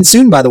 Coming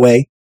soon, by the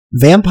way,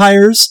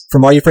 Vampires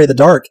from Are You Afraid of the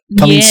Dark,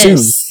 coming soon.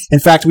 In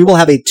fact, we will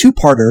have a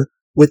 2-parter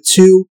with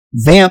 2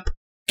 vamp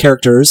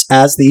characters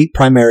as the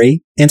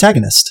primary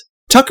antagonist.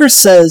 Tucker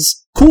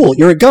says, cool,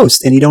 you're a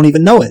ghost and you don't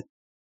even know it.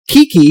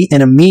 Kiki,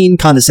 in a mean,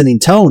 condescending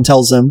tone,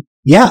 tells him,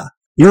 yeah,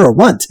 you're a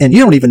runt and you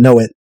don't even know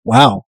it.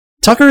 Wow.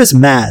 Tucker is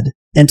mad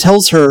and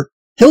tells her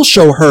he'll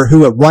show her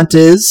who a runt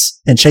is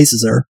and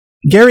chases her.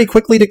 Gary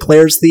quickly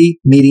declares the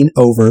meeting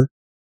over,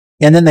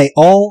 and then they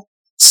all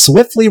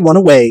swiftly run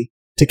away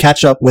to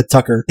catch up with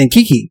Tucker and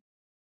Kiki.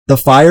 The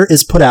fire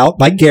is put out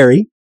by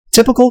Gary.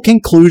 Typical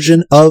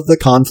conclusion of the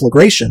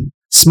conflagration.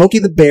 Smokey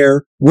the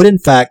Bear would in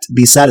fact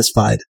be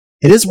satisfied.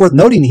 It is worth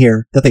noting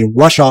here that they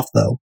rush off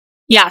though.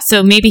 Yeah,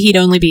 so maybe he'd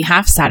only be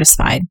half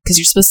satisfied because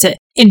you're supposed to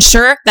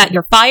ensure that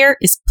your fire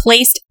is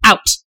placed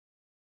out.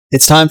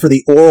 It's time for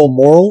the oral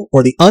moral,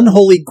 or the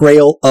unholy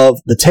grail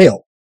of the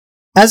tale.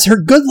 As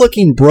her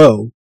good-looking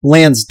bro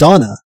lands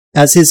Donna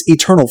as his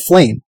eternal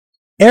flame,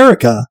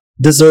 Erica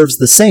deserves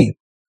the same,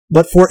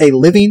 but for a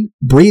living,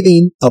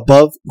 breathing,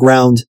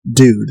 above-ground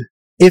dude.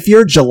 If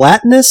your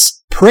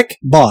gelatinous prick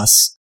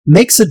boss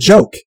makes a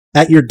joke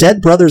at your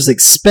dead brother's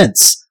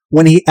expense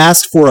when he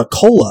asked for a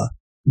cola,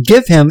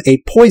 give him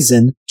a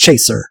poison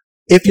chaser.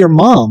 If your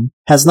mom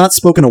has not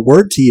spoken a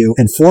word to you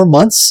in 4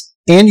 months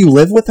and you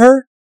live with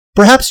her,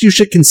 perhaps you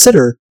should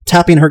consider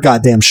tapping her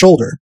goddamn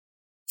shoulder.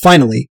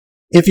 Finally,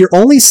 if your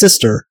only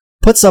sister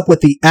puts up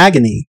with the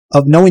agony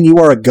of knowing you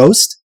are a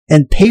ghost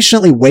and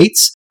patiently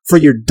waits for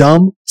your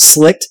dumb,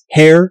 slicked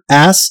hair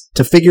ass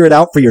to figure it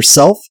out for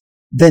yourself,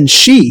 then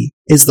she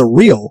is the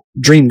real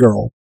dream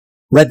girl.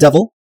 Red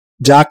Devil,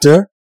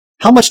 Doctor,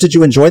 how much did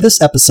you enjoy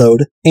this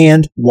episode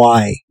and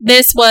why?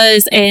 This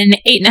was an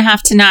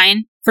 8.5 to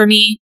 9 for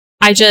me.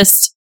 I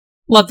just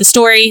love the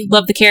story,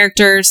 love the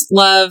characters,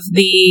 love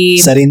the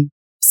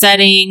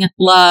setting,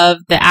 love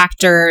the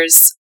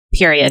actors,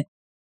 period.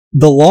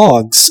 The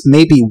logs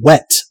may be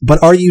wet,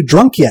 but are you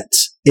drunk yet?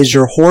 Is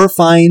your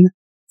horrifying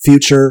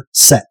future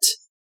set?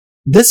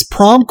 This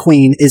prom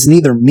queen is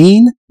neither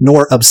mean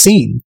nor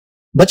obscene,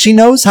 but she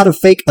knows how to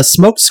fake a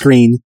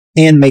smokescreen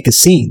and make a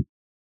scene.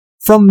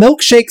 From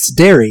Milkshake's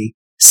Dairy,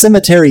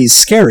 Cemetery's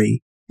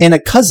Scary, and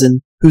a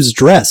cousin who's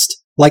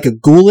dressed like a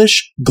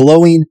ghoulish,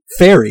 glowing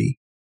fairy,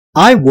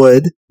 I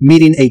would,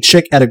 meeting a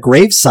chick at a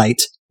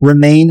gravesite,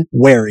 remain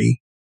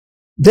wary.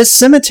 This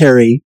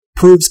cemetery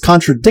proves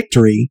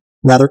contradictory,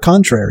 rather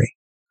contrary.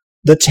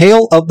 The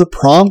Tale of the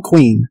Prom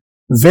Queen.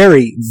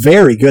 Very,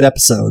 very good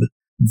episode.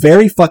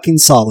 Very fucking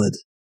solid.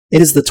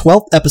 It is the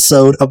 12th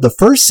episode of the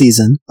first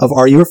season of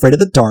Are You Afraid of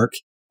the Dark,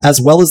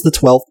 as well as the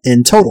 12th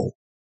in total.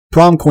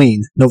 Prom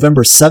Queen,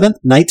 November 7th,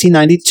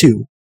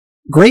 1992.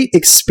 Great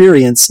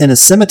experience in a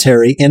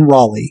cemetery in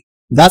Raleigh.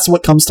 That's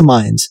what comes to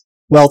mind.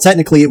 Well,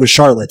 technically it was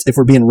Charlotte, if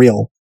we're being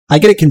real. I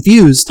get it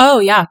confused. Oh,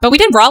 yeah. But we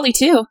did Raleigh,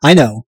 too. I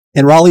know.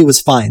 And Raleigh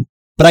was fine.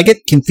 But I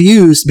get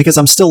confused because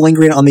I'm still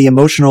lingering on the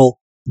emotional,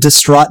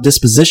 distraught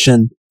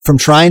disposition from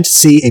trying to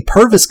see a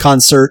Purvis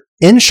concert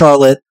in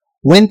Charlotte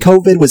when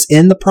COVID was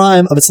in the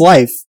prime of its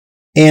life,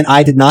 and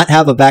I did not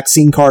have a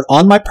vaccine card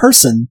on my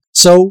person,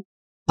 so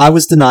I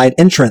was denied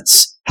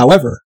entrance.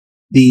 However,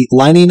 the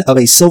lining of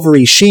a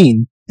silvery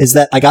sheen is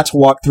that I got to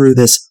walk through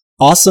this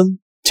awesome,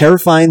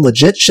 terrifying,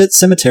 legit shit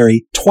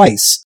cemetery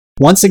twice.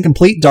 Once in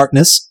complete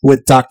darkness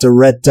with Dr.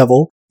 Red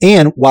Devil,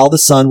 and while the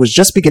sun was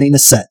just beginning to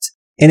set.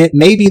 and it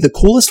may be the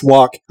coolest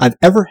walk I've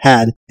ever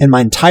had in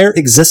my entire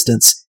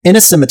existence in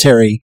a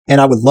cemetery,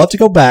 and I would love to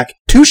go back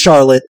to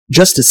Charlotte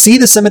just to see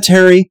the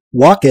cemetery,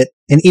 walk it,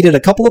 and eat at a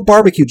couple of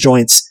barbecue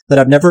joints that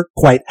I've never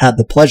quite had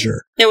the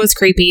pleasure. It was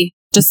creepy.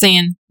 Just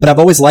saying. But I've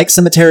always liked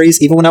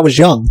cemeteries even when I was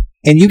young,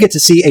 and you get to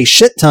see a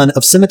shit ton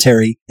of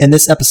cemetery in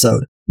this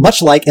episode.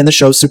 Much like in the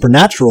show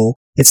Supernatural,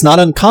 it's not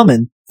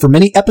uncommon for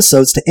many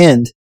episodes to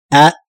end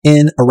at,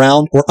 in,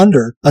 around, or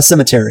under a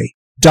cemetery.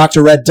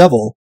 Dr. Red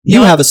Devil,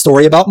 you have a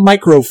story about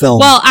microfilm.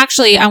 Well,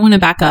 actually, I want to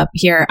back up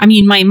here. I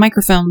mean, my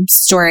microfilm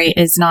story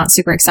is not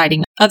super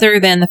exciting, other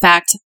than the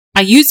fact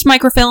I used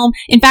microfilm.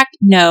 In fact,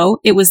 no,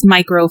 it was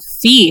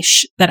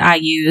microfiche that I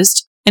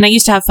used, and I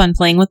used to have fun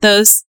playing with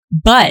those.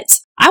 But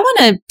I want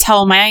to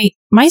tell my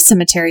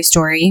cemetery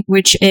story,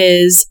 which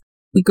is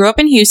we grew up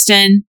in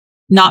Houston,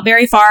 not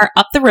very far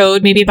up the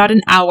road, maybe about an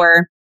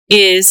hour,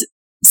 is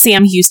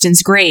Sam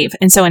Houston's grave.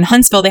 And so in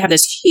Huntsville, they have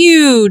this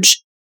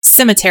huge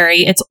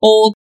cemetery. It's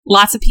old.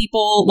 Lots of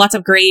people, lots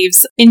of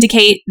graves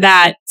indicate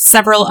that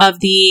several of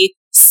the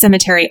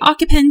cemetery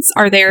occupants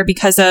are there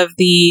because of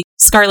the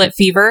scarlet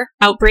fever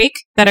outbreak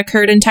that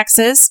occurred in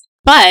Texas.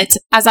 But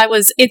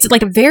it's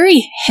like a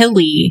very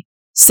hilly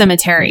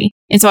cemetery.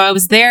 And so I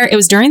was there. It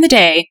was during the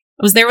day.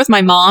 I was there with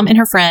my mom and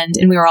her friend,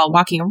 and we were all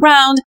walking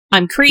around.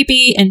 I'm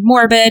creepy and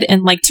morbid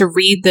and like to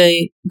read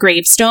the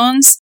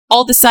gravestones.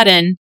 All of a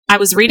sudden, I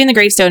was reading the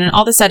gravestone, and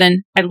all of a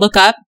sudden, I look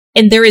up,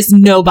 and there is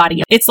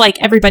nobody. It's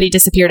like everybody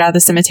disappeared out of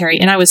the cemetery,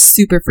 and I was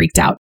super freaked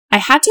out. I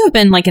had to have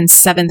been like in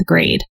 7th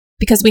grade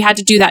because we had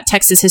to do that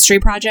Texas history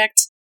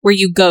project where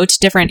you go to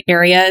different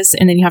areas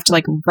and then you have to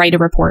like write a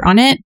report on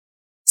it.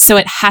 So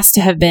it has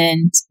to have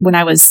been when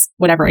I was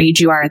whatever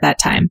age you are at that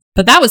time.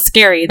 But that was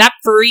scary. That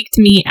freaked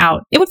me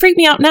out. It would freak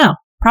me out now,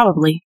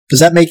 probably. Does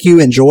that make you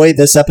enjoy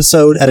this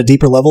episode at a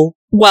deeper level?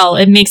 Well,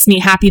 it makes me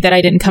happy that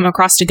I didn't come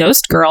across a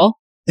ghost girl.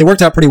 It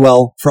worked out pretty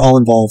well for all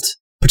involved,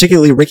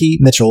 particularly Ricky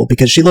Mitchell,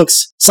 because she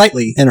looks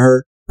sightly in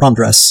her prom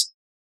dress.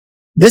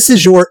 This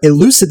is your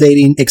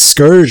elucidating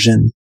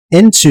excursion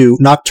into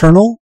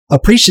nocturnal,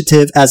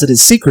 appreciative as it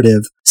is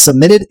secretive,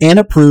 submitted and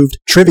approved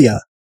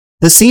trivia.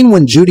 The scene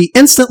when Judy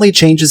instantly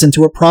changes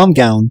into a prom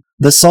gown,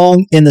 the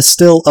song In the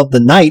Still of the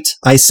Night,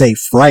 I Say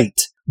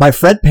Fright, by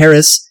Fred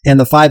Paris and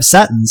the Five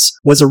Satins,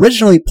 was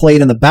originally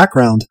played in the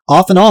background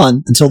off and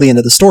on until the end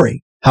of the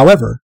story.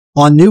 However,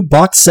 on new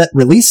box set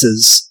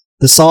releases,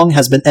 the song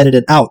has been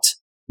edited out,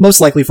 most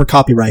likely for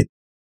copyright.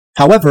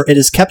 However, it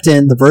is kept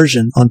in the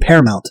version on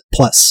Paramount+.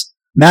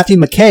 Matthew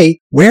McKay,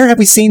 where have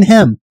we seen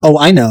him? Oh,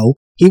 I know.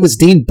 He was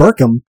Dean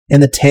Burkham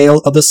in The Tale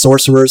of the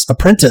Sorcerer's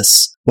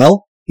Apprentice.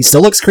 Well, he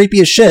still looks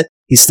creepy as shit.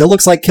 He still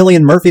looks like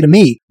Cillian Murphy to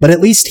me, but at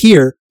least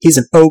here, he's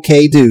an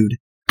okay dude.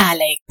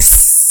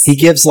 Alex. He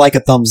gives like a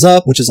thumbs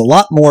up, which is a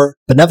lot more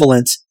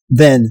benevolent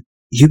than,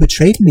 you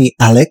betrayed me,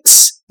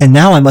 Alex, and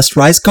now I must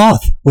rise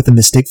goth with the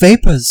mystic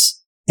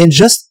vapors. In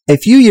just a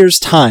few years'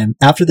 time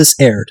after this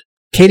aired,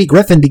 Katie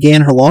Griffin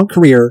began her long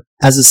career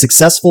as a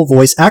successful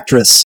voice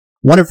actress.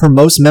 One of her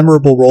most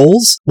memorable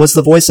roles was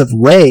the voice of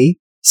Rey,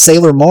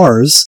 Sailor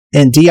Mars,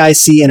 in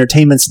DIC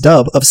Entertainment's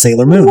dub of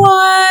Sailor Moon.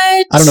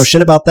 What? I don't know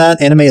shit about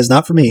that. Anime is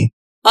not for me.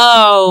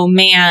 Oh,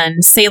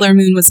 man. Sailor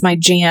Moon was my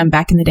jam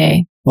back in the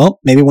day. Well,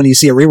 maybe when you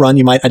see a rerun,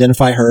 you might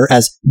identify her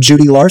as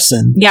Judy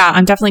Larson. Yeah,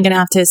 I'm definitely going to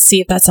have to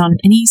see if that's on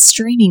any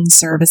streaming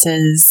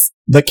services.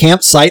 The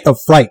campsite of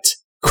Fright.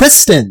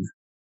 Kristen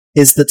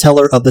is the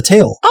teller of the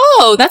tale.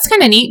 Oh, that's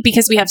kind of neat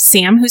because we have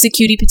Sam, who's a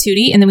cutie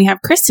patootie, and then we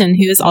have Kristen,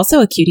 who is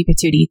also a cutie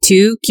patootie.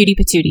 2 cutie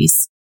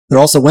patooties. They're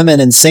also women,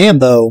 and Sam,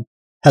 though,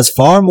 has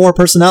far more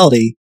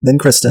personality than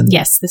Kristen.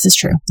 Yes, this is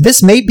true.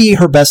 This may be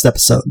her best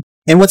episode.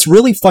 And what's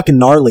really fucking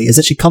gnarly is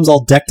that she comes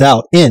all decked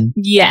out in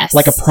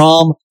like a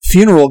prom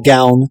funeral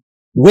gown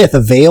with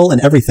a veil and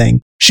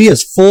everything. She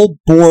is full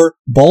bore,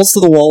 balls to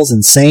the walls,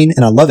 insane,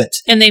 and I love it.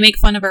 And they make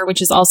fun of her,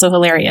 which is also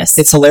hilarious.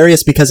 It's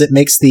hilarious because it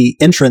makes the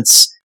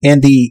entrance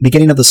and the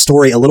beginning of the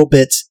story a little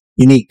bit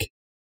unique.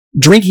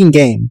 Drinking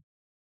game.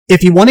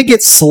 If you want to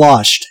get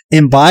sloshed,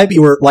 imbibe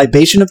your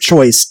libation of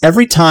choice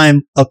every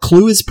time a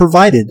clue is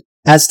provided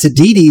as to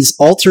Dee Dee's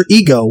alter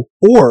ego,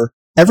 or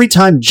every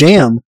time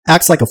Jam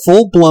acts like a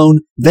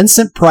full-blown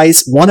Vincent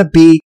Price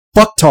wannabe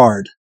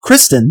fucktard.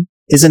 Kristen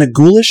is in a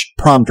ghoulish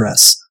prom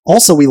dress.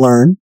 Also, we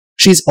learn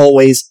she's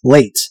always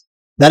late.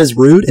 That is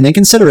rude and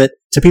inconsiderate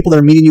to people that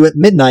are meeting you at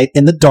midnight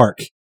in the dark.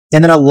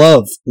 And then I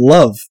love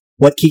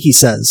what Kiki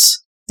says.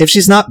 If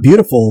she's not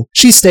beautiful,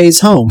 she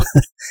stays home.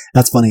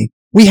 That's funny.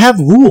 We have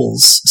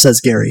rules,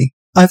 says Gary.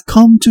 I've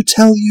come to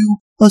tell you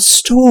a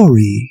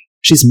story.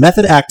 She's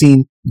method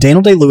acting,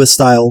 Daniel Day-Lewis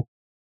style.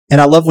 And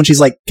I love when she's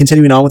like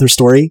continuing on with her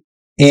story.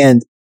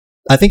 And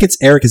I think it's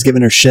Eric is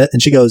giving her shit.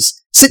 And she goes,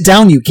 sit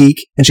down, you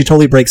geek. And she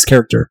totally breaks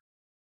character.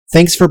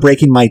 Thanks for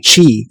breaking my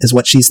chi, is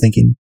what she's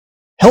thinking.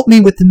 Help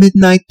me with the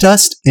midnight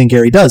dust. And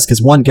Gary does,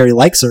 because one, Gary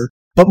likes her.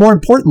 But more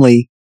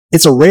importantly,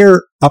 it's a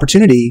rare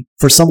opportunity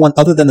for someone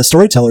other than the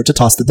storyteller to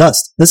toss the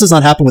dust. This does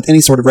not happen with any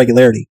sort of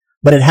regularity,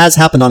 but it has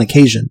happened on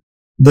occasion.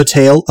 The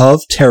Tale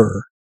of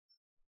Terror.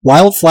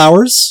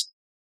 Wildflowers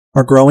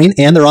are growing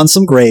and they're on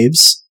some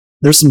graves.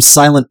 There's some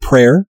silent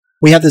prayer.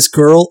 We have this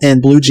girl in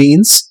blue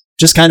jeans,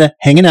 just kind of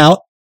hanging out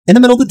in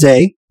the middle of the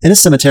day in a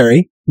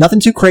cemetery. Nothing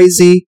too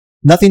crazy,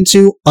 nothing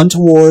too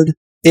untoward.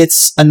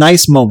 It's a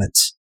nice moment.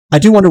 I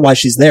do wonder why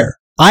she's there.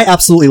 I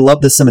absolutely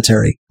love this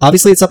cemetery.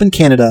 Obviously, it's up in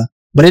Canada,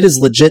 but it is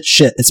legit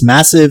shit. It's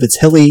massive, it's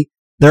hilly.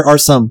 There are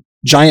some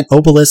giant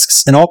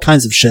obelisks and all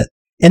kinds of shit.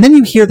 And then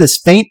you hear this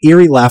faint,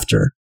 eerie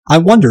laughter. I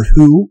wonder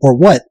who or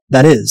what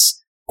that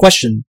is.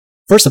 Question.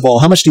 First of all,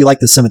 how much do you like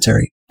this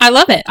cemetery? I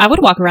love it. I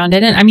would walk around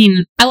in it. I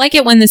mean, I like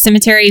it when the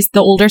cemeteries, the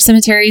older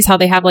cemeteries, how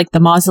they have like the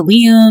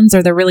mausoleums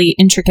or the really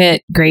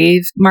intricate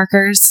grave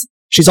markers.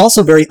 She's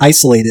also very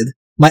isolated.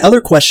 My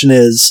other question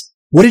is,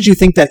 what did you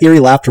think that eerie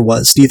laughter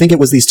was? Do you think it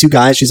was these two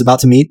guys she's about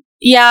to meet?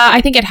 Yeah,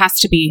 I think it has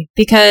to be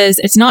because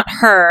it's not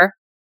her.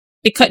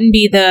 It couldn't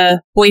be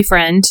the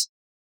boyfriend.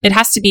 It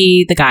has to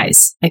be the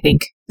guys, I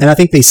think. And I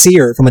think they see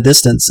her from a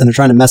distance and are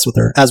trying to mess with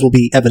her, as will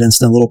be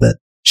evidenced in a little bit.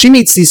 She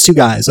meets these two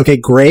guys. Okay,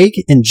 Greg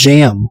and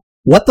Jam.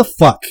 What the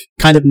fuck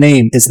kind of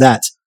name is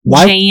that?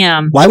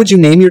 Jam. Why would you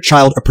name your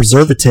child a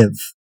preservative?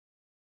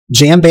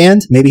 Jam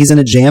band? Maybe he's in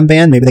a jam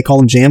band. Maybe they call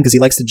him Jam because he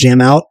likes to jam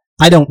out.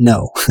 I don't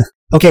know.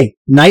 Okay,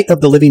 Night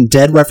of the Living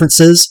Dead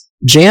references.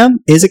 Jam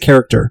is a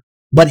character,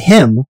 but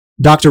him,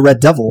 Dr. Red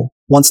Devil,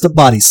 wants to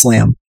body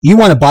slam. You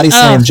want to body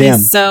slam Jam.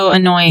 He's so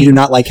annoying. You do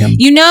not like him.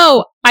 You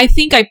know, I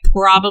think I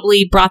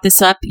probably brought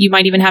this up. You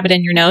might even have it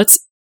in your notes.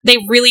 They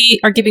really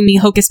are giving me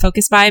Hocus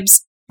Pocus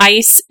vibes.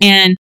 Ice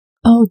and,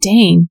 oh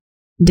dang,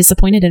 I'm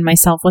disappointed in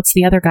myself. What's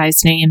the other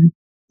guy's name?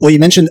 Well, you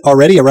mentioned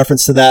already a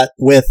reference to that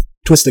with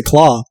Twisted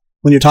Claw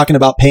when you're talking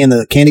about paying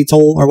the candy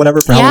toll or whatever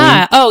for Halloween.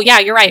 Yeah. Oh, yeah,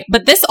 you're right.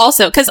 But this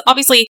also, because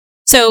obviously,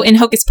 so in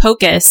Hocus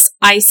Pocus,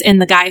 Ice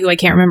and the guy who I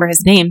can't remember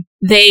his name,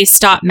 they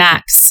stop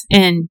Max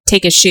and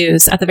take his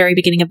shoes at the very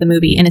beginning of the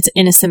movie, and it's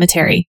in a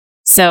cemetery.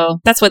 So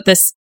that's what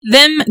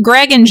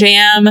Greg and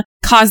Jam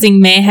causing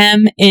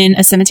mayhem in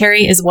a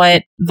cemetery is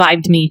what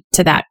vibed me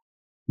to that.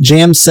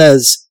 Jam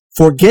says,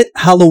 "Forget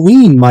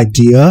Halloween, my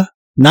dear.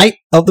 Night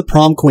of the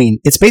Prom Queen."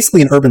 It's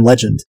basically an urban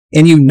legend.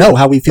 And you know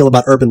how we feel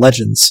about urban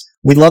legends.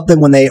 We love them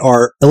when they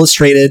are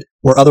illustrated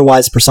or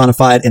otherwise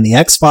personified in the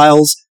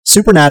X-Files,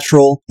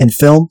 Supernatural, and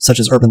film, such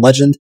as Urban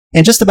Legend,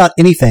 and just about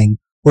anything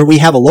where we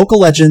have a local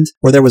legend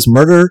where there was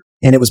murder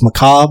and it was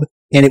macabre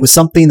and it was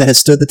something that has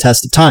stood the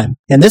test of time.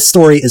 And this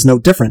story is no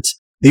different.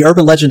 The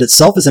urban legend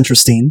itself is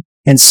interesting,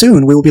 and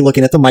soon we will be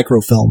looking at the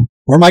microfilm,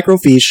 or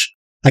microfiche.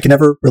 I can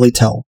never really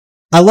tell.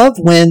 I love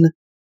when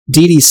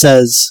Dee Dee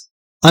says,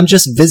 "I'm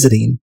just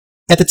visiting."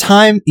 At the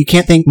time, you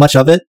can't think much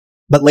of it,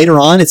 but later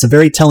on, it's a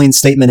very telling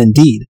statement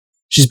indeed.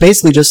 She's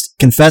basically just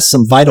confessed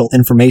some vital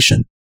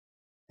information.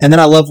 And then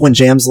I love when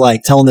Jam's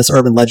like telling this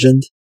urban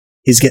legend.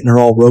 He's getting her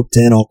all roped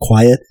in, all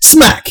quiet.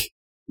 Smack!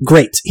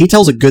 Great. He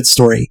tells a good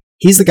story.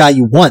 He's the guy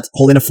you want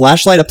holding a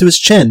flashlight up to his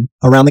chin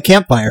around the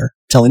campfire,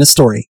 telling a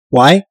story.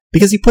 Why?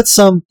 Because he put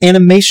some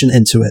animation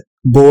into it.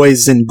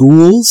 Boys and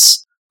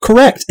ghouls?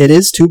 Correct. It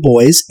is two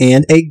boys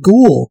and a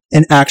ghoul.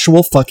 An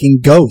actual fucking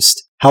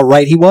ghost. How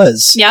right he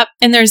was. Yep.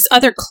 And there's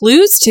other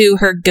clues to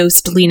her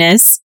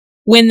ghostliness.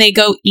 When they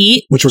go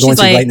eat. Which we're going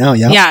to right now,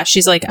 yeah. Yeah,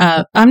 she's like,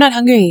 I'm not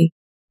hungry.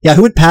 Yeah,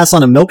 who would pass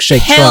on a milkshake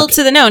Hell truck?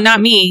 to the no, not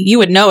me. You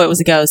would know it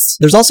was a ghost.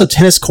 There's also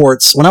tennis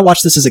courts. When I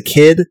watched this as a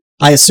kid,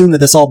 I assumed that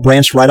this all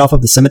branched right off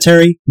of the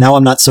cemetery. Now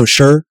I'm not so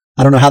sure.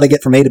 I don't know how they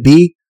get from A to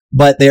B,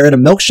 but they're in a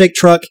milkshake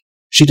truck.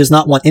 She does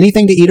not want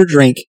anything to eat or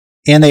drink,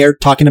 and they are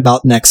talking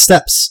about next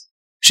steps.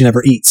 She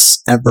never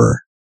eats,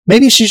 ever.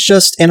 Maybe she's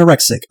just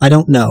anorexic. I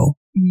don't know.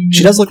 Mm-hmm.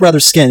 She does look rather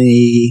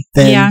skinny.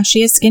 Yeah,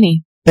 she is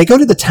skinny. They go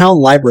to the town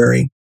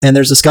library, and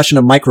there's discussion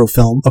of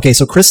microfilm. Okay,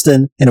 so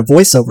Kristen, in a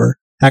voiceover,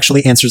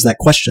 actually answers that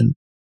question.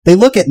 They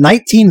look at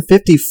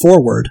 1950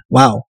 forward.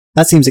 Wow,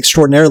 that seems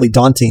extraordinarily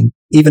daunting,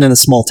 even in a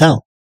small town.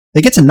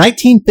 They get to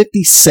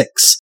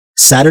 1956,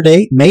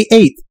 Saturday, May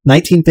 8th,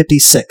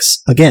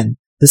 1956. Again,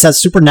 this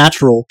has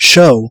Supernatural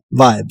show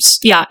vibes.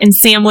 Yeah, and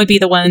Sam would be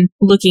the one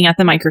looking at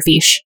the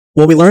microfiche.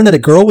 Well, we learn that a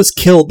girl was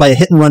killed by a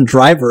hit-and-run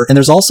driver, and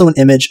there's also an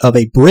image of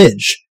a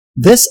bridge.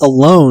 This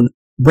alone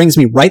brings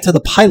me right to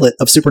the pilot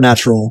of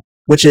Supernatural,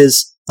 which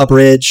is a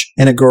bridge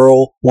and a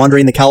girl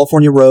wandering the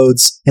California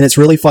roads, and it's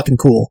really fucking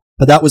cool.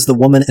 But that was the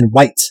woman in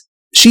white.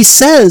 She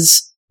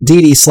says,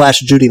 Dee Dee /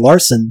 Judy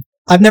Larson,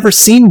 "I've never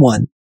seen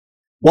one."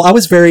 Well, I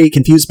was very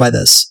confused by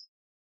this.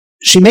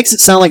 She makes it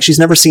sound like she's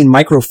never seen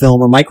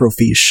microfilm or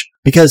microfiche,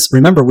 because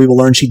remember, we will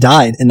learn she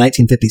died in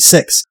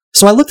 1956.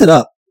 So I looked it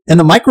up, and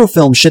the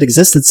microfilm shit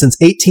existed since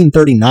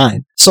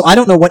 1839. So I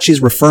don't know what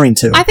she's referring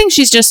to. I think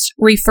she's just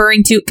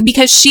referring to,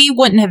 because she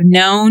wouldn't have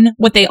known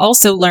what they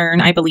also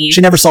learn, I believe.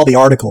 She never saw the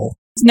article.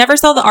 Never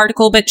saw the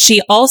article, but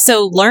she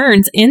also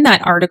learns in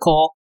that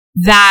article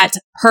that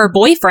her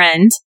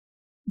boyfriend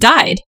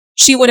died.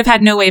 She would have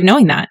had no way of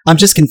knowing that. I'm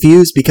just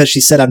confused because she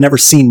said, "I've never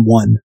seen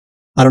one."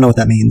 I don't know what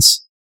that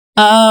means.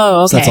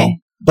 Oh, okay. So that's all.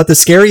 But the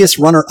scariest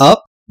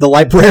runner-up, the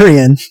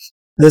librarian,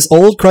 this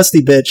old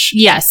crusty bitch.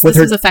 Yes, this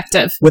is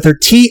effective. With her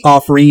tea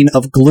offering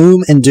of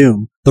gloom and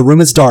doom. The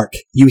room is dark.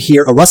 You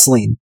hear a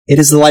rustling. It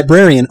is the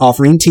librarian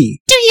offering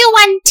tea. Do you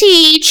want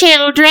tea,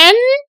 children?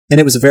 And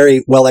it was a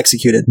very well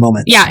executed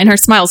moment. Yeah, and her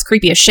smile's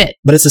creepy as shit.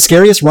 But it's the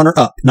scariest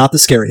runner-up, not the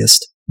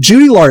scariest.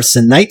 Judy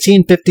Larson,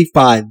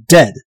 1955,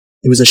 dead.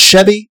 It was a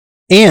Chevy,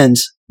 and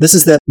this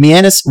is the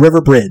Mianus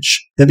River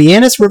Bridge. The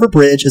Mianus River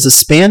Bridge is a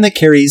span that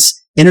carries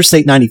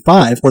Interstate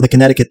 95, or the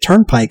Connecticut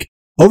Turnpike,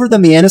 over the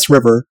Mianus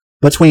River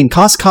between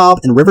Coscob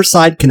and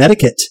Riverside,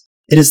 Connecticut.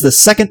 It is the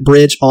second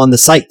bridge on the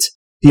site.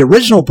 The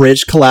original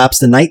bridge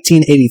collapsed in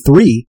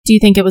 1983. Do you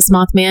think it was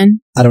Mothman?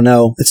 I don't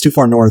know. It's too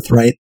far north,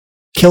 right?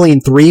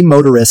 Killing 3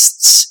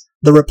 motorists.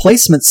 The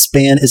replacement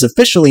span is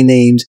officially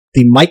named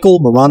the Michael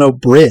Morano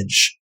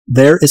Bridge.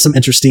 There is some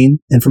interesting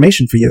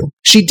information for you.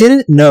 She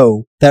didn't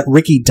know that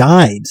Ricky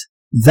died.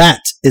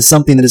 That is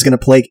something that is going to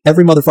plague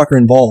every motherfucker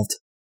involved.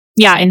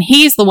 Yeah, and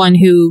he's the one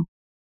who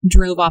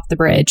drove off the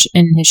bridge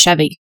in his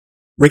Chevy.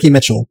 Ricky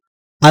Mitchell.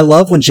 I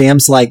love when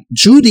Jam's like,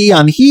 Judy,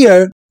 I'm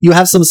here. You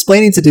have some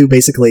explaining to do,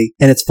 basically,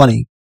 and it's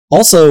funny.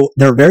 Also,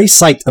 they're very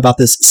psyched about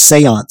this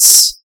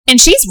seance. And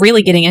she's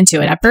really getting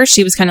into it. At first,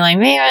 she was kind of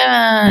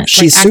like,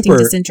 she's like super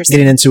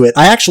getting into it.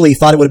 I actually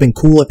thought it would have been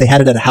cool if they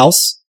had it at a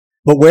house,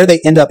 but where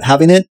they end up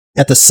having it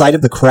at the site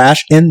of the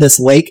crash in this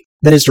lake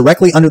that is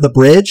directly under the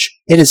bridge,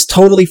 it is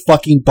totally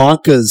fucking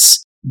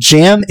bonkers.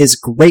 Jam is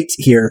great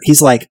here.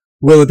 He's like,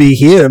 will it be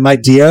here, my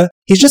dear?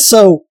 He's just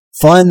so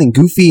fun and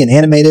goofy and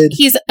animated.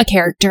 He's a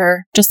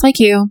character, just like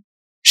you.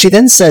 She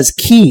then says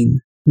keen.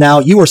 Now,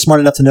 you were smart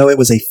enough to know it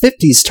was a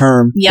 50s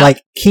term,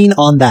 like keen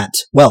on that.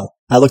 Well,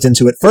 I looked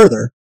into it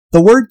further.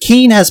 The word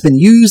keen has been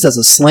used as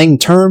a slang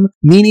term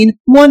meaning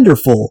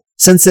wonderful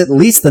since at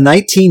least the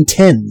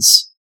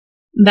 1910s.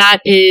 That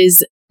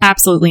is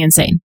absolutely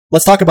insane.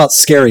 Let's talk about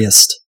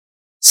scariest.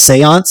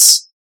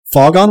 Seance,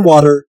 fog on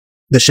water,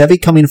 the Chevy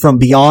coming from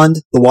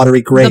beyond the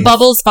watery grave. The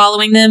bubbles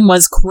following them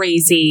was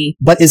crazy.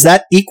 But is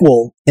that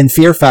equal in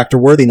fear factor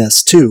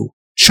worthiness too?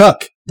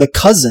 Chuck, the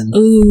cousin,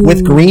 Ooh.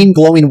 with green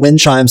glowing wind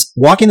chimes,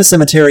 walking the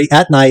cemetery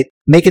at night,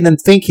 making them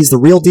think he's the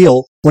real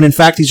deal, when in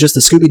fact he's just a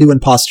Scooby-Doo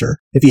imposter.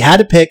 If you had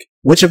to pick,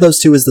 which of those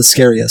two is the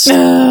scariest?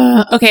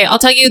 Okay, I'll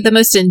tell you the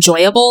most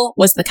enjoyable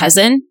was the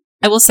cousin,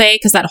 I will say,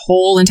 because that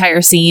whole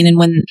entire scene and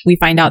when we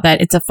find out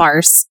that it's a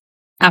farce,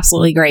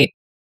 absolutely great.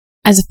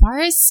 As far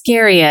as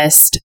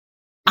scariest,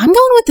 I'm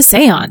going with the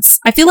seance.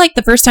 I feel like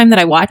the first time that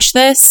I watched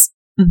this,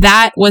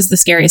 that was the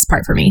scariest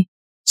part for me.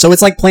 So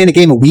it's like playing a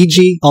game of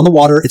Ouija on the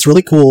water. It's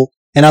really cool.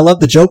 And I love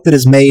the joke that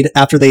is made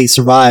after they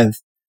survive.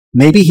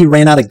 Maybe he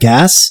ran out of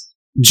gas?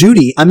 Dee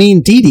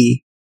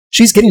Dee,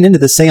 she's getting into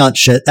the seance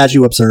shit, as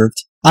you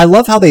observed. I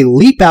love how they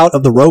leap out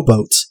of the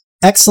rowboat.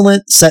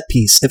 Excellent set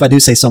piece, if I do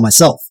say so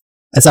myself.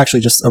 That's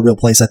actually just a real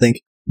place, I think.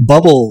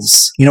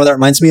 Bubbles. You know what that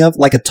reminds me of?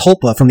 Like a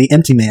tulpa from The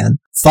Empty Man.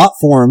 Thought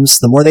forms,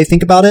 the more they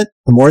think about it,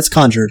 the more it's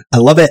conjured. I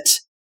love it.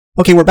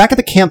 Okay, we're back at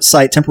the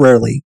campsite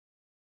temporarily.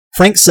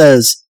 Frank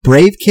says,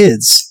 brave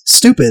kids.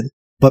 Stupid,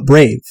 but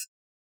brave.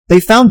 They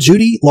found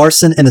Judy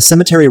Larson in the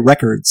cemetery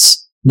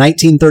records,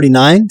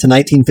 1939 to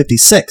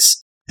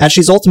 1956. As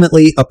she's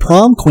ultimately a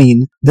prom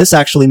queen, this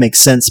actually makes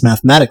sense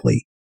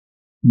mathematically.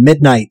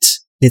 Midnight.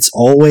 It's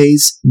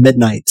always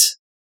midnight.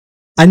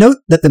 I note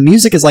that the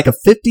music is like a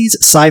 50s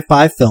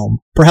sci-fi film,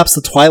 perhaps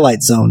The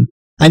Twilight Zone.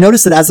 I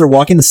noticed that as they're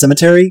walking the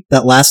cemetery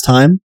that last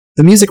time,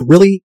 the music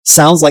really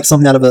sounds like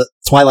something out of a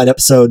Twilight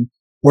episode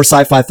or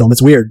sci-fi film.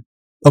 It's weird.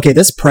 Okay,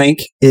 this prank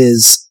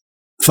is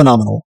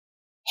phenomenal.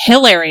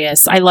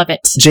 Hilarious. I love it.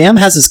 Jam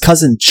has his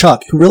cousin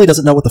Chuck, who really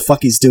doesn't know what the fuck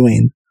he's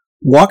doing,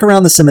 walk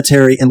around the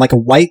cemetery in like a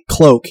white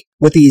cloak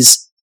with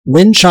these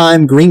wind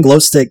chime green glow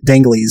stick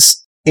danglies,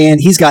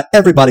 and he's got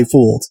everybody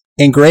fooled.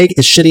 And Greg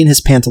is shitting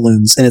his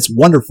pantaloons, and it's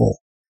wonderful.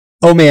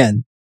 Oh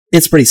man,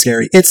 it's pretty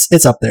scary.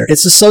 It's up there.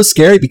 It's just so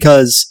scary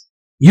because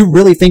you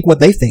really think what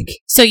they think.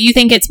 So you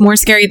think it's more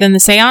scary than the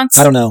seance?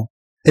 I don't know.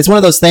 It's one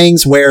of those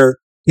things where,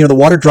 you know, the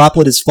water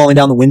droplet is falling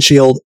down the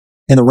windshield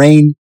in the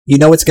rain. You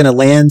know it's going to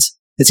land.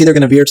 It's either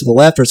going to veer to the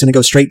left or it's going to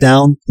go straight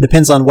down. It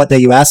depends on what day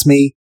you ask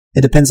me.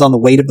 It depends on the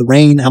weight of the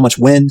rain, how much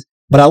wind.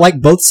 But I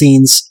like both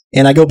scenes,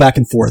 and I go back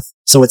and forth.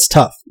 So it's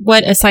tough.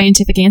 What a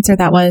scientific answer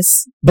that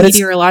was. But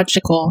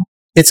meteorological.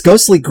 It's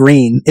ghostly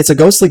green. It's a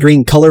ghostly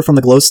green color from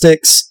the glow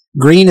sticks.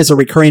 Green is a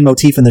recurring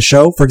motif in the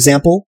show. For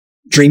example,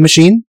 Dream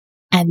Machine.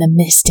 And the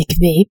Mystic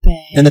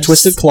Vapors. And the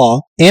Twisted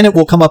Claw. And it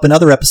will come up in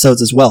other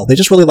episodes as well. They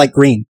just really like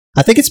green.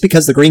 I think it's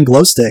because the green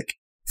glow stick,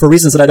 for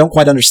reasons that I don't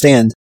quite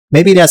understand.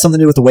 Maybe it has something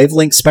to do with the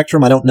wavelength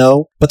spectrum, I don't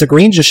know. But the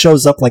green just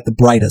shows up like the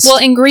brightest. Well,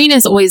 and green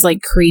is always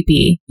like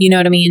creepy. You know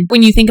what I mean?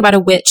 When you think about a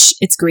witch,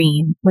 it's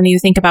green. When you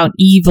think about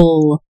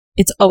evil,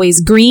 it's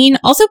always green.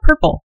 Also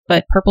purple.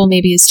 But purple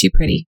maybe is too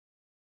pretty.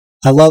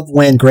 I love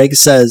when Greg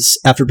says,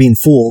 after being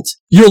fooled,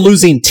 you're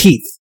losing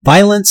teeth.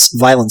 Violence,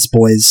 violence,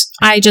 boys.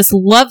 I just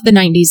love the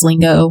 90s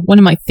lingo. One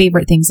of my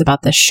favorite things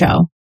about this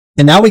show.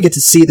 And now we get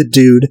to see the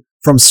dude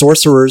from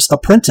Sorcerer's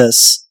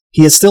Apprentice.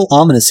 He is still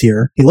ominous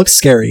here. He looks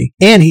scary.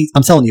 And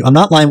I'm telling you, I'm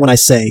not lying when I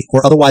say,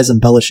 or otherwise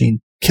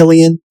embellishing,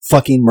 Cillian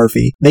fucking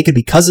Murphy. They could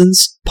be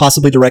cousins,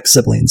 possibly direct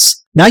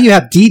siblings. Now you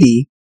have Dee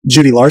Dee,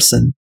 Judy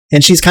Larson,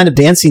 and she's kind of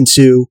dancing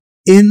to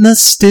In the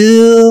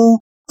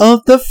Still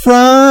of the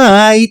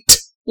Fright.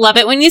 Love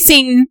it when you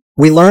sing.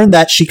 We learned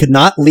that she could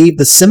not leave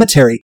the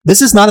cemetery.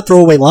 This is not a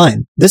throwaway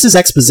line. This is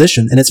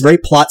exposition, and it's very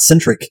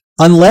plot-centric.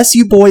 Unless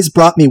you boys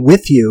brought me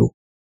with you,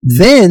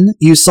 then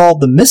you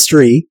solved the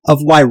mystery of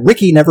why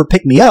Ricky never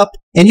picked me up,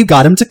 and you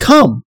got him to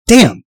come.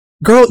 Damn.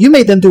 Girl, you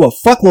made them do a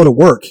fuckload of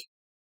work.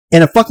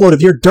 And a fuckload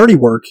of your dirty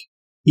work.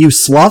 You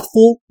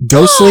slothful,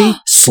 ghostly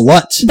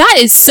slut. That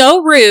is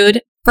so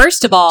rude.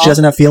 First of all, She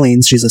doesn't have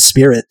feelings. She's a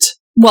spirit.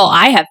 well,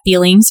 I have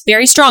feelings,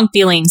 very strong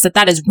feelings,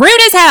 that is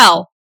rude as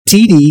hell.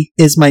 TD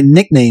is my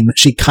nickname,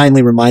 she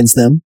kindly reminds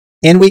them.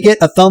 And we get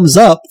a thumbs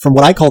up from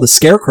what I call the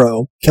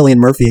Scarecrow, Cillian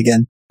Murphy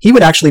again. He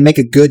would actually make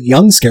a good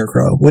young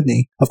Scarecrow, wouldn't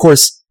he? Of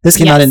course, this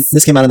came out in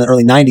the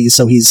early 90s,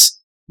 so he's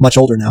much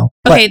older now.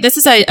 Okay, this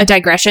is a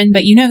digression,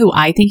 but you know who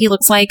I think he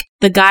looks like?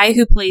 The guy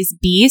who plays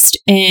Beast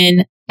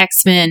in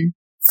X-Men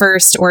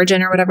First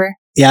Origin or whatever.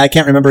 Yeah, I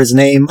can't remember his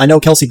name. I know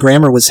Kelsey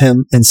Grammer was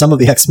him in some of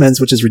the X-Men's,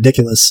 which is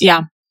ridiculous.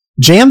 Yeah.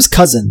 Jam's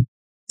cousin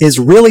is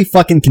really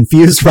fucking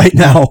confused right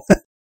now.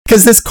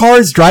 Because this car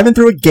is driving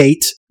through a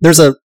gate. There's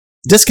a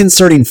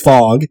disconcerting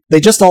fog. They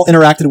just all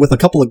interacted with a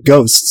couple of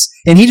ghosts.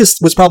 And he just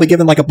was probably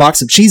given like a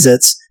box of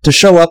Cheez-Its to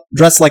show up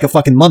dressed like a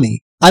fucking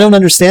mummy. I don't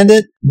understand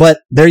it, but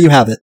there you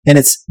have it. And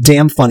it's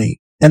damn funny.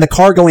 And the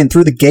car going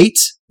through the gate,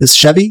 this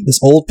Chevy, this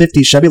old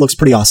 50s Chevy, looks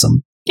pretty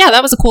awesome. Yeah,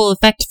 that was a cool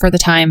effect for the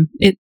time.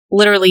 It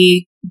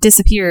literally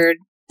disappeared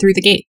through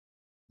the gate.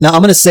 Now,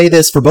 I'm going to say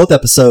this for both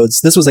episodes.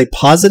 This was a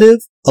positive,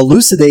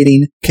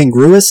 elucidating,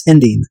 congruous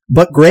ending.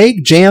 But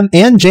Greg, Jam,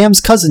 and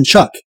Jam's cousin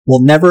Chuck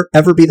will never,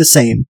 ever be the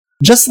same.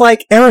 Just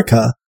like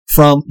Erica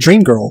from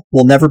Dreamgirl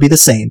will never be the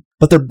same.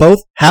 But they're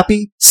both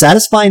happy,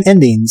 satisfying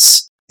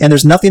endings, and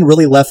there's nothing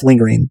really left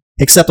lingering,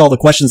 except all the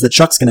questions that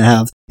Chuck's going to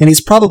have, and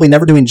he's probably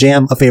never doing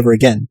Jam a favor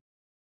again.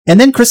 And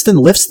then Kristen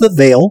lifts the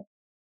veil.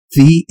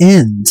 The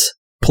end.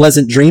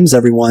 Pleasant dreams,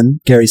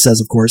 everyone, Gary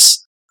says, of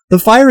course. The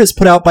fire is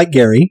put out by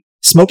Gary.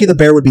 Smokey the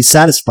Bear would be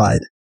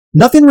satisfied.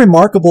 Nothing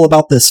remarkable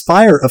about this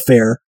fire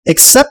affair,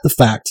 except the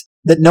fact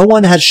that no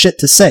one had shit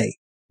to say.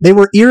 They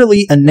were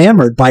eerily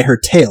enamored by her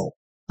tale.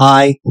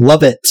 I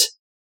love it.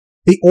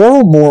 The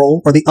oral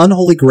moral, or the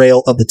unholy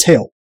grail of the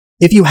tale.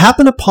 If you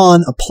happen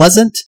upon a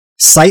pleasant,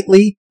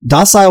 sightly,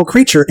 docile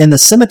creature in the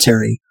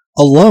cemetery,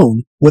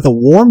 alone, with a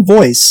warm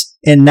voice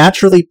and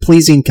naturally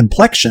pleasing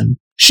complexion,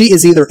 she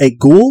is either a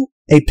ghoul,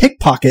 a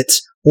pickpocket,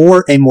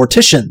 or a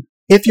mortician.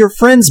 If your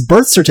friend's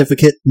birth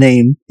certificate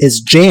name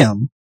is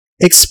Jam,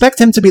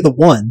 expect him to be the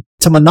one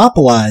to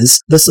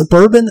monopolize the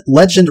suburban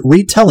legend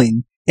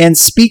retelling and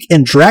speak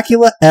in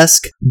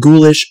Dracula-esque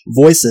ghoulish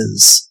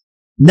voices.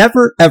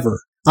 Never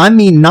ever, I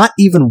mean not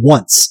even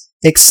once,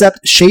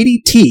 accept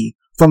shady tea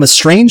from a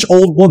strange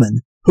old woman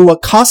who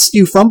accosts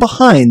you from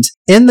behind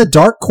in the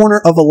dark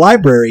corner of a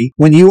library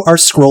when you are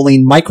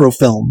scrolling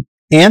microfilm.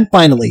 And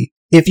finally,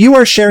 if you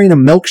are sharing a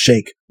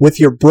milkshake with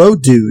your bro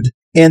dude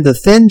and the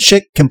thin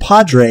chick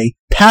compadre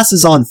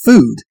passes on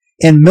food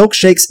and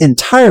milkshakes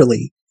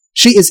entirely,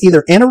 she is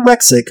either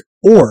anorexic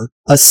or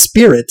a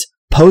spirit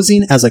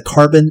posing as a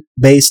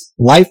carbon-based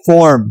life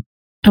form.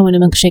 I want a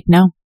milkshake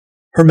now.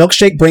 Her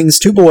milkshake brings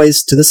 2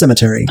 boys to the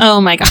cemetery. Oh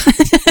my god.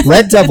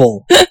 Red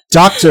Devil,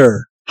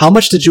 Doctor, how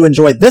much did you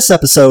enjoy this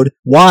episode?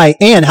 Why?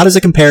 And how does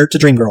it compare to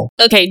Dreamgirl?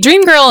 Okay,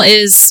 Dreamgirl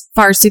is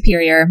far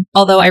superior,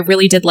 although I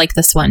really did like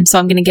this one. So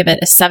I'm going to give it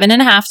a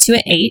 7.5 to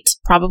an 8,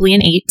 probably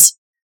an 8.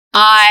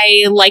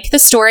 I like the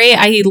story.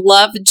 I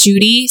love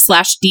Judy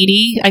 / Dee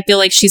Dee. I feel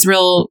like she's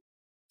real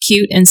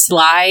cute and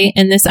sly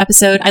in this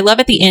episode. I love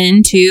at the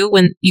end too,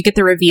 when you get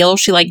the reveal,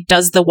 she like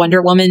does the Wonder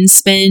Woman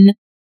spin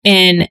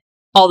and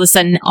all of a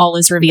sudden all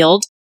is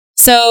revealed.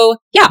 So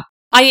yeah,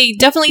 I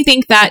definitely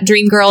think that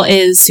Dreamgirl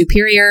is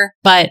superior,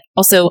 but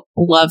also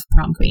love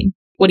Prom Queen.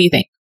 What do you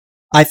think?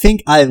 I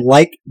think I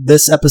like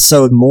this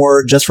episode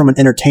more just from an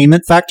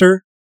entertainment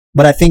factor,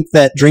 but I think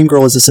that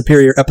Dreamgirl is a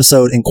superior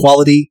episode in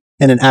quality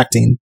and in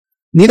acting.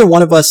 Neither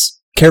one of us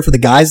care for the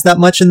guys that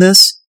much in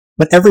this,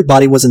 but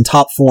everybody was in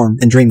top form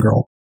in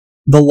Dreamgirl.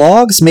 The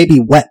logs may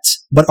be wet,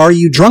 but are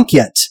you drunk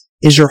yet?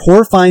 Is your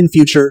horrifying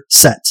future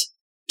set?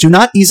 Do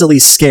not easily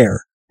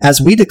scare,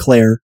 as we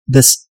declare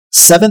this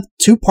 7th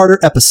 2-parter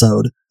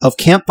episode of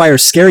Campfire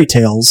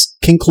Scarytales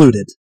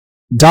concluded.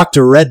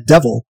 Dr. Red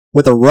Devil,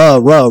 with a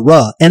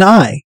ruh, and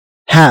I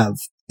have,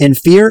 in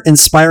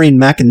fear-inspiring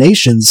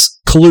machinations,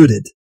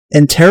 colluded,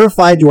 and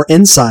terrified your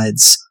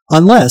insides,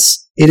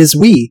 unless it is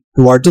we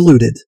who are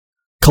deluded.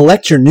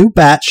 Collect your new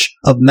batch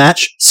of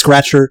match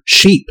scratcher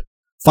sheep.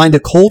 Find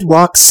a cold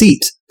rock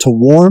seat to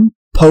warm,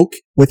 poke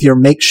with your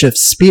makeshift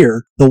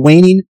spear the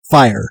waning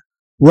fire.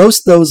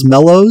 Roast those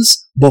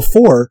mellows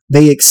before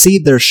they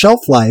exceed their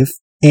shelf life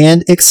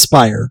and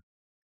expire.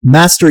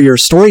 Master your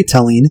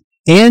storytelling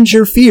and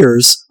your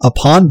fears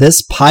upon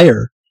this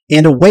pyre,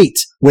 and await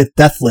with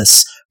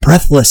deathless,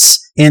 breathless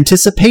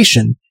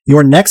anticipation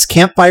your next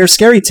Campfire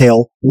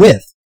Scarytale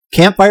with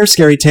Campfire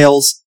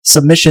Scarytales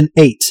Submission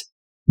 8.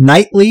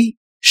 Nightly,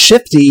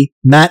 shifty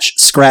match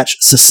scratch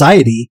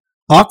society,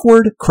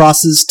 awkward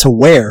crosses to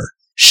wear,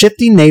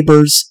 shifty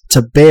neighbors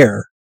to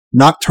bear,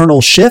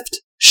 nocturnal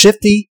shift,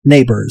 shifty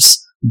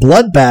neighbors,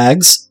 blood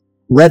bags,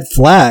 red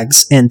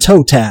flags and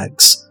toe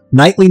tags,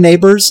 nightly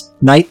neighbors,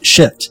 night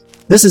shift.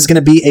 This is going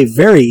to be a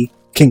very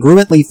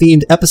congruently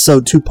themed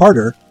episode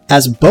 2-parter,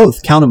 as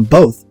both, count 'em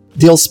both,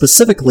 deal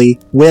specifically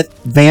with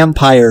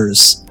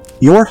vampires.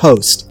 Your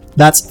host,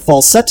 that's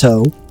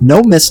Falsetto,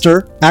 no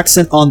mister,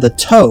 accent on the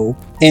toe,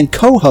 and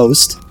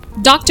co-host,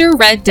 Dr.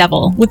 Red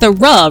Devil, with a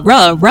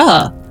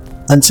ruh.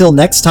 Until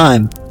next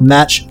time,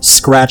 Match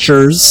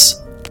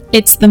Scratchers.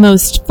 It's the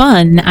most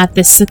fun at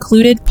this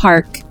secluded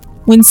park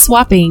when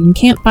swapping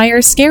Campfire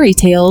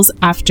Scarytales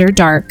after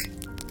dark.